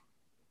much.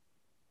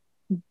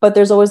 But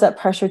there's always that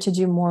pressure to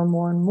do more and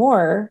more and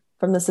more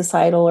from the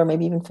societal or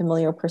maybe even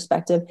familial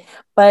perspective.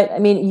 But I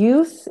mean,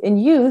 in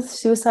youth,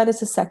 suicide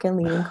is the second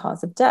leading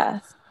cause of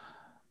death,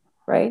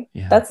 right?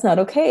 Yeah. That's not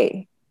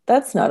okay.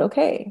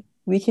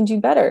 We can do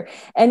better.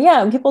 And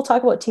yeah, people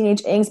talk about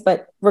teenage angst,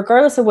 but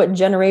regardless of what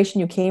generation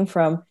you came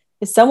from,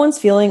 if someone's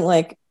feeling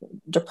like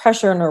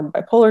depression or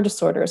bipolar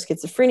disorder or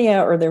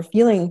schizophrenia, or they're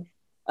feeling,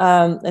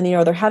 and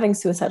they're having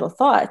suicidal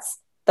thoughts,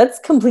 that's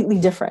completely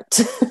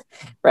different,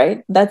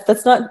 right?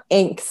 That's not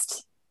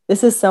angst.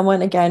 This is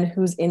someone, again,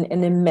 who's in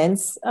an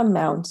immense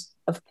amount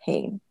of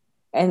pain.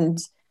 And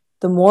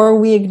the more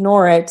we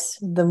ignore it,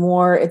 the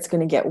more it's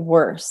going to get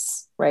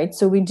worse, right?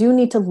 So we do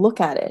need to look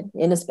at it.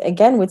 And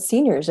again, with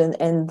seniors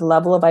and the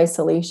level of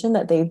isolation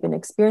that they've been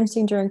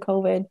experiencing during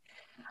COVID,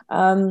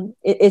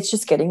 it's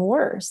just getting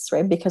worse,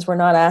 right? Because we're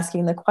not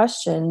asking the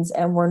questions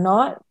and we're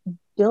not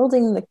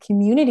building the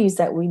communities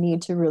that we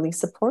need to really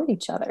support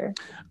each other.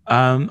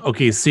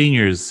 Okay,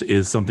 seniors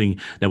is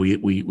something that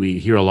we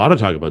hear a lot of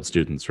talk about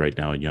students right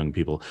now and young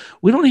people.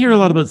 We don't hear a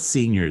lot about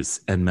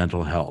seniors and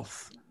mental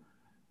health.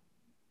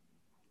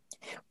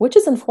 Which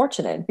is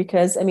unfortunate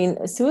because, I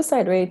mean,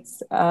 suicide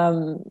rates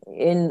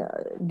in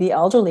the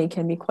elderly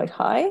can be quite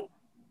high.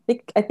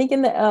 I think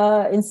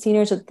in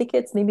seniors, I think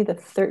it's maybe the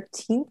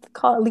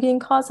 13th leading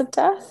cause of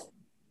death.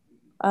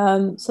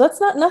 So that's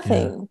not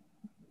nothing,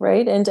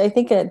 right? And I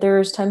think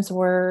there's times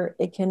where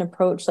it can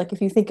approach, like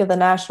if you think of the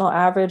national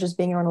average as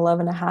being around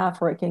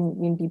 11.5, or it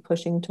can be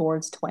pushing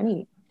towards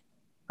 20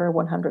 per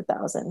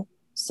 100,000.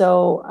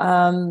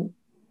 So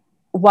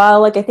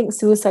while like I think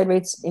suicide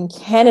rates in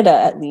Canada,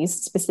 at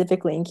least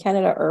specifically in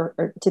Canada,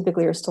 are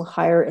typically are still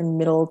higher in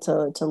middle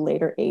to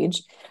later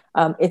age,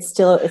 it's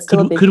still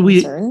a big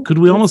concern. Could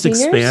we almost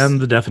expand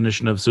the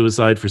definition of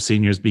suicide for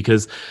seniors,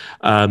 because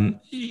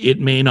it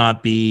may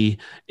not be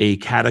a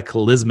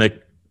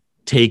cataclysmic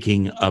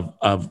taking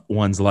of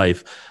one's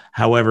life.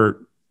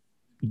 However,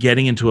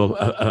 getting into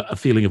a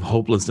feeling of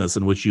hopelessness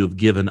in which you have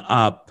given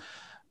up,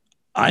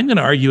 I'm going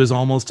to argue is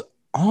almost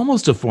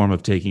a form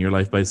of taking your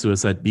life by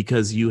suicide,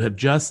 because you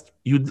have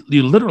you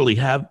literally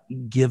have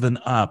given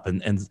up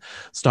and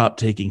stopped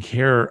taking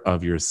care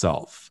of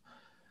yourself.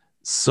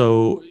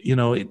 So,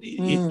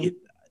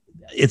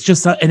 it's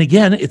just, and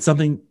again, it's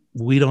something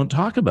we don't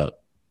talk about.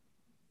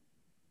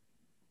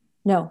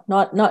 No,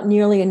 not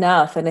nearly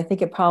enough. And I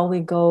think it probably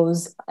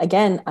goes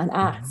again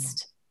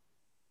unasked.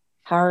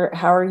 How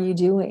are you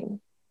doing?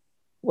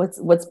 What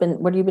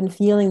have you been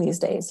feeling these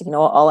days?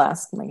 I'll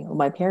ask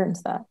my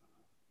parents that.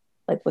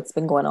 Like, what's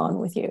been going on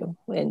with you,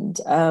 and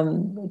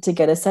to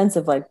get a sense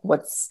of like,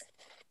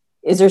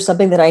 is there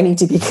something that I need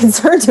to be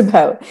concerned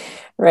about,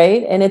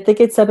 right? And I think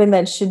it's something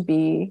that should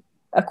be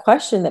a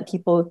question that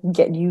people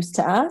get used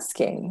to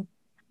asking.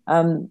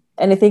 And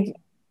I think,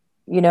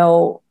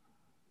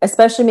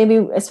 especially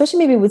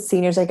maybe with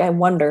seniors, like I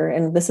wonder,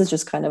 and this is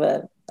just kind of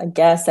a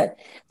guess, that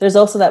there's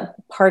also that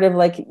part of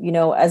like,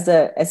 as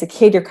a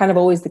kid, you're kind of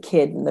always the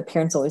kid and the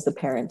parent's always the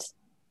parent.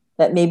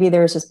 That maybe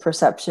there's this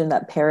perception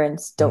that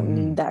parents don't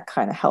need that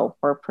kind of help,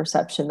 or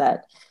perception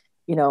that,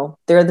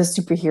 they're the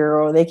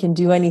superhero, they can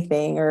do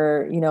anything,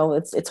 or,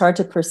 it's hard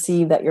to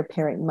perceive that your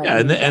parent might. Yeah,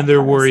 and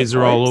their worries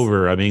are all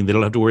over. I mean, they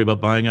don't have to worry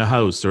about buying a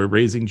house or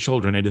raising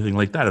children, anything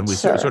like that. And we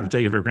sort of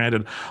take it for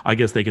granted. I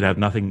guess they could have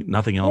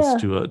nothing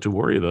else to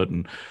worry about.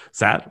 And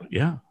sad,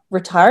 yeah.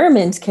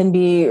 Retirement can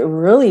be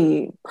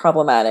really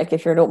problematic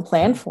if you don't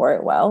plan for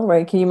it well,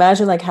 right? Can you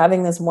imagine like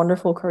having this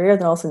wonderful career,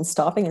 then all of a sudden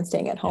stopping and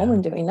staying at home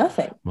and doing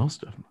nothing?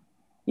 Most of them.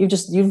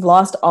 You've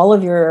lost all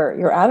of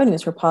your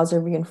avenues for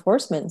positive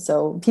reinforcement.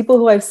 So people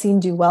who I've seen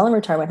do well in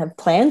retirement have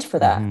planned for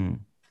that,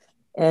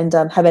 and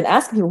have been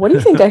asking people, what do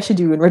you think I should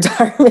do in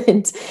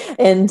retirement?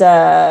 And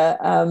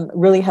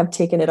really have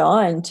taken it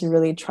on to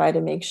really try to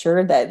make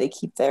sure that they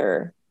keep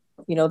their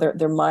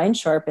mind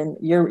sharp. And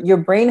your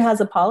brain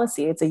has a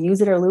policy. It's a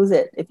use it or lose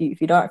it.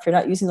 If you're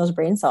not using those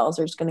brain cells,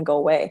 they're just going to go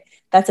away.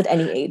 That's at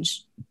any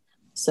age.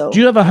 So, do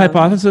you have a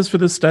hypothesis for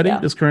this study?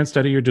 This current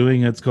study you're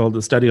doing, it's called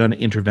the study on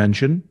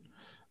intervention.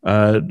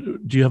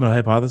 Do you have a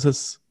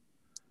hypothesis?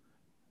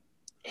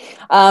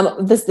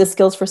 The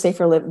skills for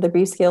safer the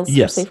brief skills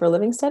for safer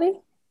living study.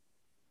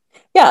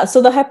 Yeah.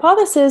 So the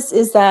hypothesis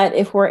is that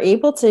if we're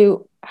able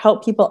to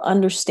help people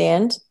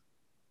understand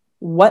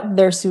what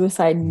their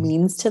suicide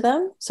means to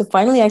them, so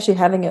finally actually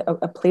having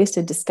a place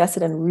to discuss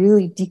it and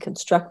really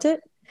deconstruct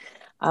it,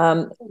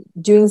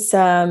 doing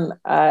some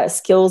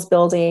skills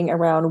building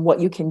around what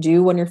you can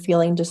do when you're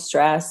feeling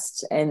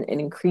distressed, and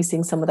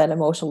increasing some of that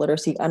emotional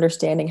literacy,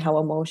 understanding how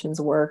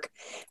emotions work,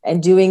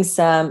 and doing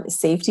some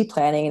safety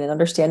planning and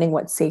understanding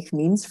what safe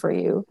means for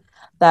you,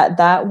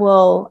 that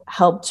will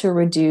help to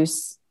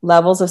reduce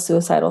levels of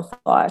suicidal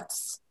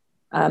thoughts,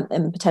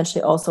 and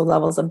potentially also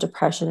levels of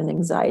depression and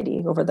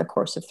anxiety over the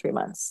course of 3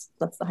 months.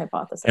 That's the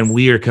hypothesis. And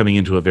we are coming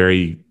into a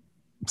very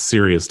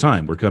serious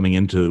time. We're coming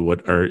into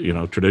what are,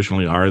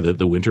 traditionally are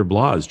the winter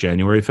blahs,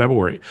 January,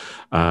 February.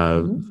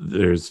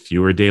 There's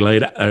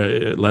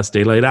less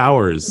daylight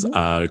hours.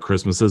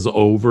 Christmas is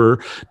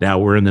over. Now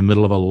we're in the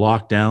middle of a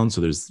lockdown,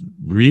 so there's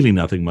really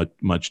nothing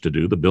much to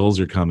do. The bills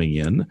are coming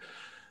in.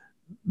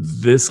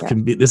 This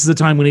is a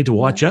time we need to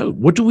watch out.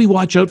 What do we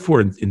watch out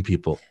for in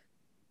people?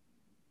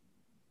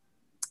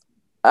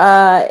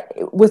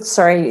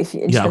 If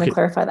you're just going to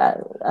clarify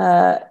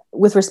that,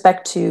 with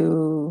respect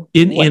to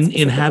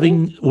in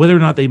having, whether or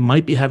not they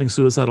might be having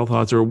suicidal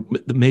thoughts, or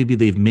maybe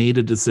they've made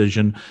a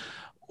decision,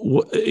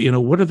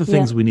 what are the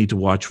things we need to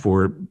watch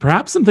for?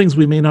 Perhaps some things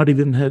we may not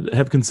even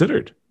have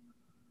considered.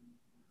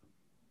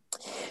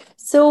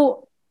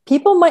 So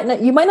you might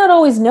not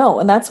always know.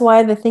 And that's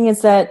why the thing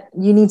is that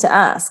you need to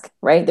ask,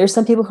 right? There's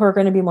some people who are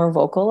going to be more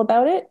vocal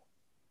about it.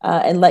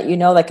 and let you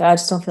know, like, I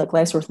just don't feel like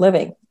life's worth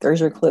living.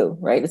 There's your clue,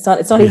 right? It's not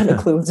even a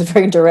clue. It's a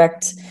very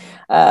direct,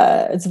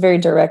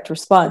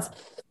 response.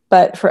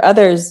 But for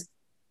others,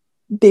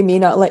 they may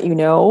not let you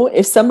know.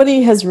 If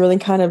somebody has really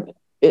kind of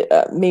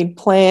made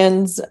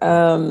plans,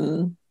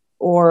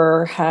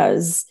 or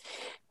has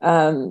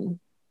kind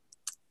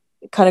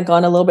of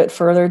gone a little bit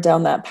further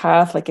down that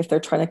path, like if they're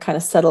trying to kind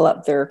of settle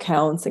up their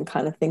accounts and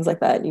kind of things like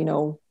that,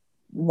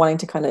 wanting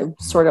to kind of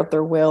sort out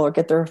their will or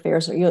get their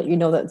affairs, or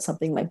that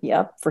something might be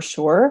up for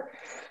sure.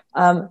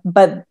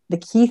 But the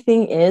key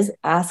thing is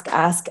ask.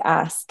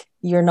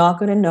 You're not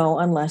going to know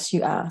unless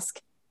you ask.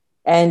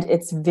 And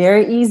it's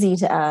very easy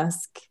to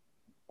ask,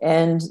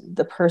 and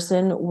the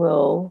person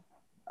will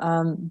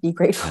be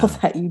grateful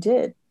that you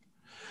did.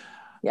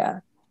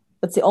 Yeah.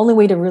 That's the only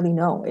way to really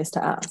know, is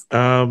to ask.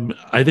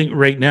 I think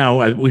right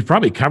now we've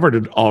probably covered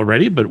it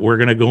already, but we're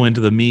going to go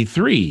into the Me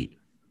 3.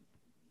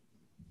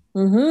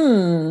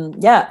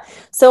 Yeah.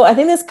 So I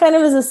think this kind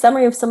of is a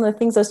summary of some of the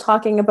things I was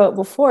talking about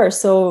before.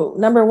 So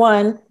number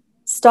 1,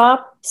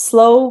 stop,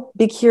 slow,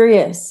 be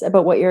curious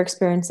about what you're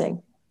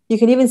experiencing. You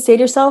can even say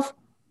to yourself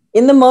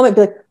in the moment,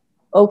 be like,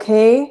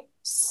 okay,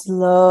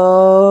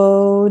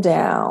 slow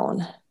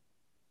down.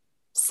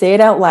 Say it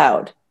out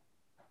loud.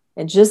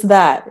 And just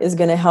that is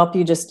going to help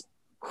you just,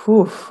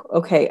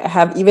 okay, I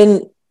have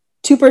even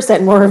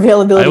 2% more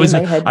availability in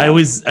my head now. I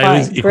always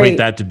equate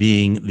that to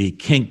being the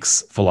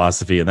Kinks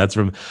philosophy, and that's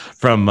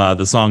from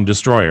the song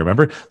Destroyer.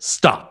 Remember?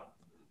 Stop,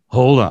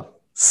 hold on,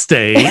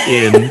 stay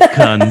in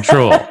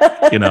control.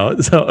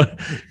 So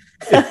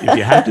if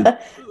you have to,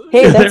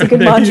 hey, that's a good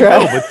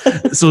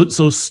mantra.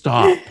 So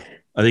stop.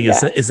 I think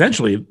it's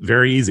essentially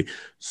very easy.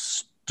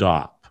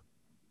 Stop.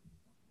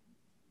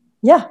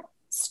 Yeah,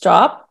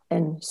 stop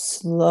and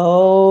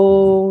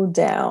slow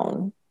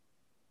down.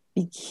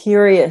 Be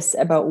curious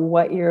about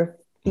what you're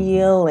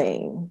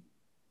feeling.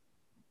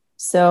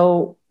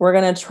 So we're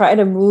going to try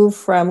to move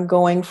from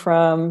going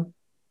from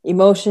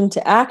emotion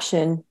to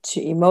action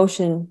to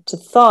emotion to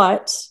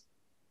thought,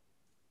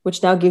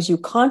 which now gives you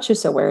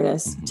conscious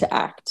awareness to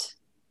act,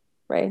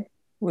 right?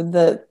 With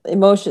the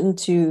emotion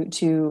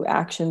to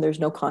action, there's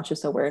no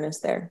conscious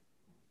awareness there.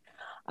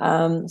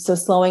 So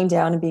slowing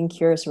down and being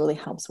curious really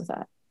helps with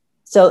that.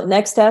 So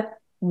next step,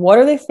 what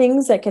are the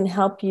things that can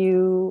help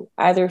you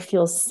either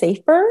feel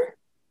safer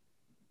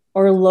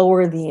or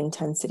lower the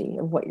intensity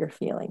of what you're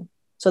feeling?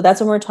 So that's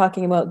when we're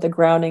talking about the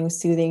grounding,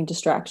 soothing,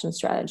 distraction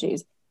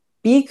strategies.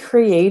 Be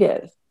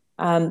creative.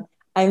 I'm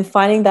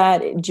finding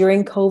that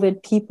during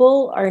COVID,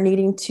 people are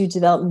needing to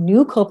develop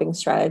new coping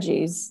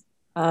strategies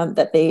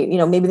that they,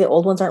 maybe the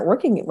old ones aren't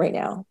working right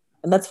now.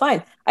 And that's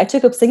fine. I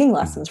took up singing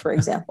lessons, for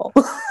example,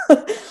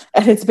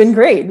 and it's been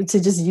great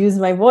to just use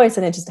my voice,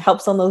 and it just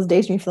helps on those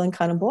days when you're feeling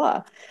kind of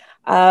blah.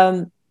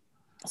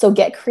 So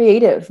get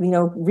creative,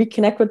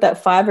 reconnect with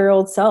that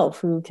 5-year-old self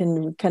who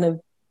can kind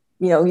of,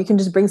 you can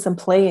just bring some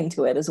play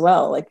into it as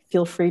well. Like,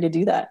 feel free to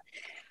do that.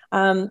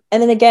 And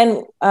then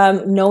again,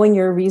 knowing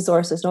your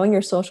resources, knowing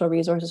your social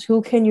resources,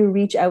 who can you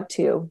reach out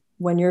to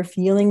when you're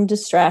feeling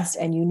distressed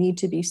and you need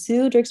to be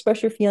soothed or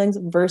express your feelings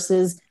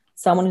versus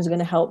someone who's going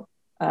to help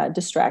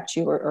distract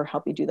you or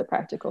help you do the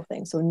practical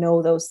things. So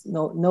know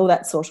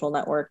that social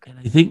network. And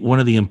I think one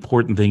of the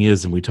important thing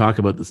is, and we talk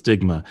about the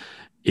stigma,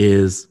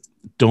 is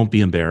don't be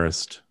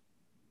embarrassed.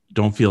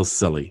 Don't feel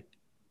silly.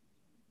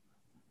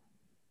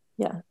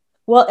 Yeah.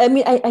 Well, I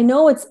mean, I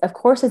know of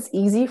course it's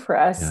easy for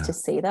us to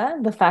say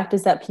that. The fact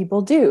is that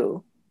people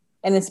do.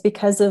 And it's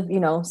because of,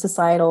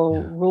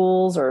 societal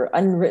rules or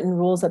unwritten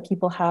rules that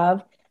people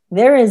have.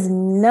 There is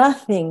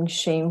nothing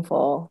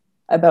shameful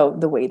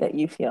about the way that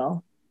you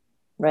feel,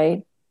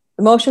 right?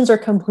 Emotions are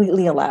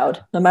completely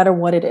allowed, no matter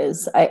what it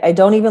is. I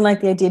don't even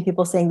like the idea of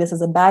people saying this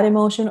is a bad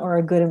emotion or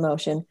a good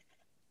emotion.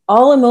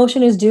 All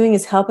emotion is doing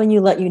is helping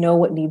you let you know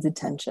what needs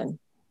attention,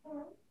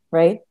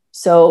 right?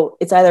 So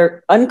it's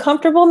either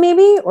uncomfortable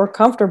maybe or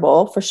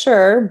comfortable for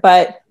sure,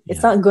 but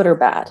it's not good or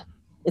bad.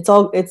 It's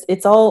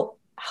all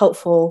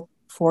helpful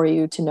for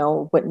you to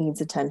know what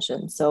needs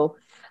attention. So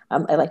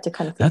I like to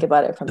kind of think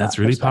about it from that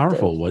perspective. That's really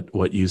powerful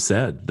what you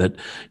said, that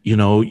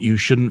you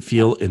shouldn't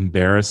feel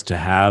embarrassed to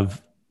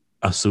have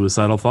a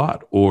suicidal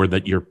thought, or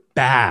that you're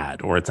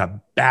bad, or it's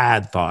a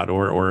bad thought,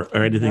 or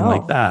anything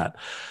like that.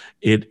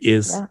 It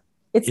is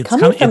it's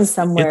coming from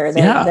somewhere.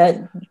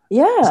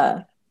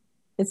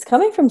 It's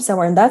coming from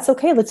somewhere, and that's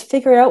okay. Let's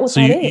figure out what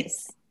that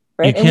is.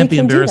 Right? You can't be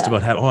embarrassed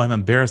about I'm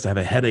embarrassed. I have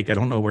a headache. I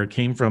don't know where it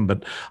came from,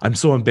 but I'm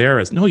so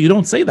embarrassed. No, you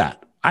don't say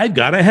that. I've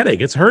got a headache.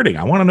 It's hurting.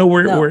 I want to know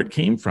where it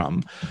came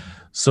from.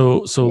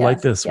 So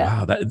like this.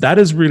 Wow, that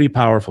is really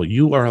powerful.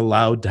 You are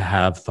allowed to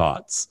have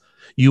thoughts.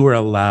 You are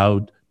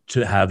allowed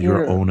to have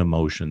your own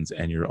emotions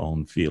and your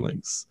own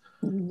feelings.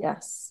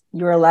 Yes,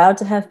 you're allowed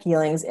to have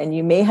feelings, and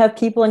you may have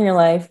people in your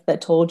life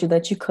that told you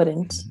that you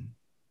couldn't,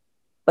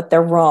 but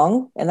they're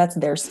wrong, and that's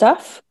their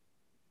stuff.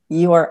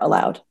 You are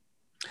allowed.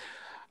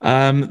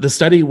 The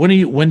study,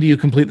 when do you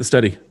complete the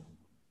study?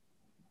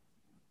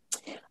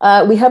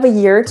 We have a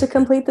year to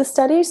complete the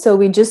study. So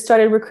we just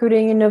started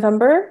recruiting in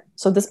November,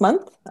 so this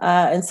month,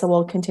 and so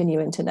we'll continue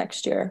into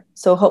next year.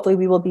 So hopefully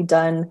we will be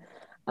done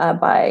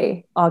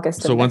by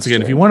August. So once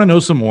again, if you want to know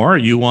some more,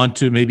 you want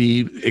to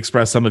maybe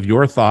express some of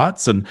your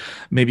thoughts and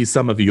maybe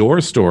some of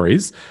your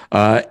stories,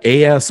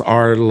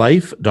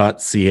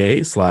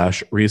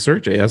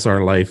 asrlife.ca/research,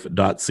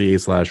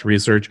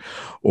 asrlife.ca/research,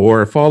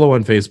 or follow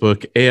on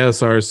Facebook,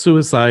 ASR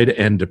Suicide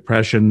and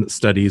Depression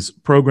Studies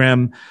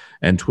Program,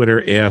 and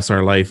Twitter,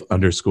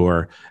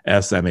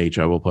 ASRlife_SMH.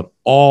 I will put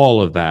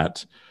all of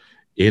that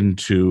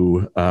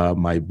into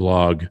my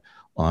blog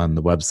on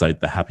the website,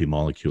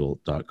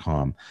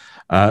 thehappymolecule.com.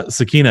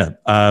 Sakina,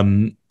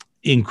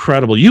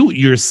 incredible. You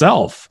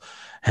yourself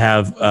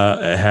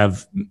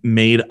have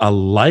made a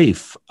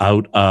life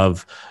out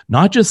of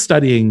not just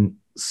studying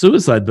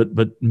suicide,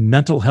 but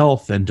mental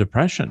health and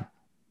depression.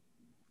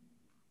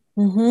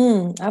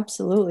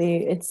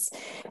 Absolutely. It's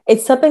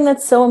something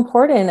that's so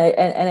important.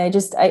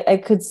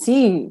 I could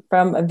see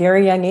from a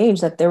very young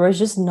age that there was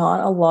just not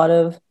a lot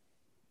of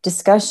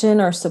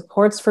discussion or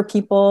supports for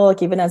people,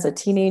 like even as a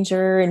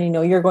teenager, and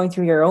you're going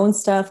through your own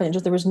stuff, and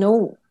there was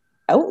no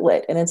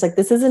outlet, and it's like,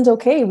 this isn't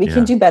okay. We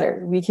can do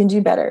better.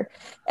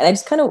 And I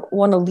just kind of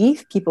want to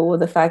leave people with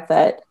the fact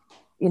that,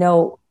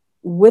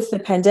 with the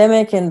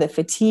pandemic and the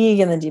fatigue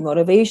and the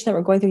demotivation that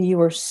we're going through,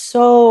 you are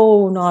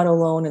so not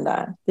alone in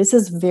that. This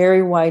is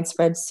very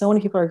widespread. So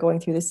many people are going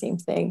through the same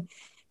thing.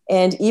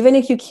 And even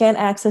if you can't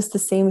access the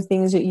same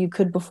things that you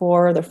could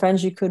before, the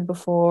friends you could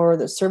before,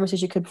 the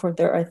services you could before,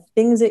 there are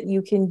things that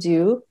you can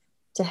do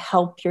to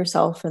help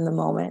yourself in the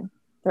moment.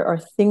 There are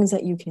things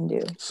that you can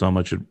do. So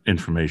much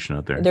information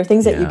out there. There are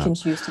things that you can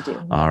choose to do.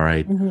 All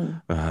right.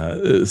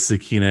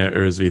 Sakina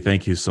Erzvi,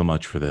 thank you so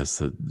much for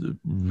this.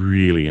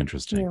 Really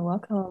interesting. You're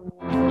welcome.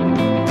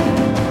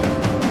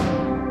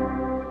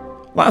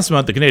 Last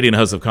month, the Canadian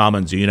House of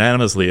Commons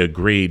unanimously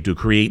agreed to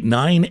create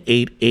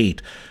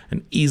 988,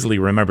 an easily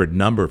remembered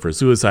number for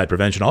suicide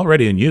prevention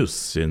already in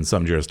use in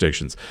some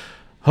jurisdictions.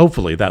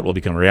 Hopefully, that will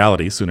become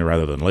reality sooner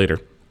rather than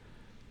later.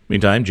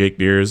 Meantime, Jake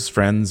Beer's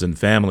friends and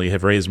family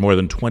have raised more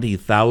than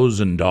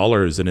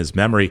 $20,000 in his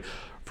memory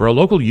for a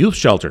local youth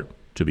shelter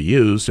to be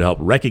used to help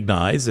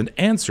recognize and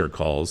answer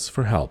calls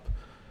for help.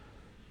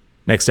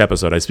 Next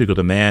episode, I speak with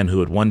a man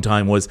who at one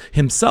time was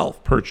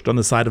himself perched on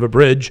the side of a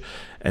bridge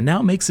and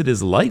now makes it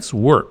his life's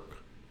work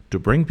to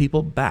bring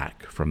people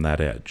back from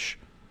that edge.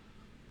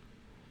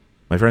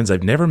 My friends,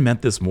 I've never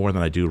meant this more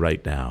than I do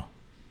right now.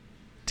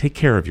 Take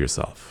care of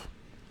yourself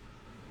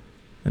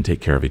and take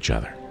care of each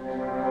other.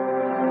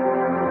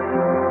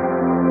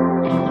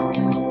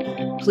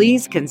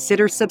 Please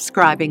consider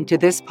subscribing to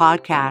this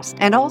podcast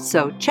and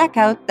also check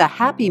out The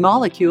Happy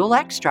Molecule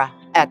Extra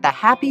at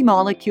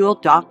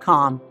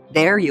thehappymolecule.com.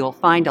 There you'll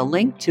find a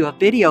link to a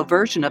video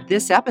version of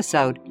this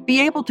episode,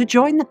 be able to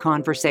join the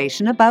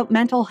conversation about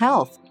mental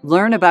health,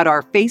 learn about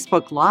our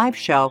Facebook Live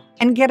show,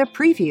 and get a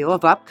preview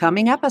of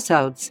upcoming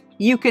episodes.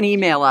 You can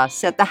email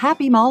us at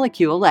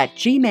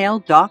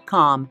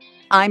thehappymolecule@gmail.com.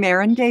 I'm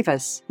Erin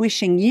Davis,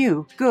 wishing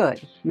you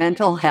good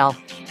mental health.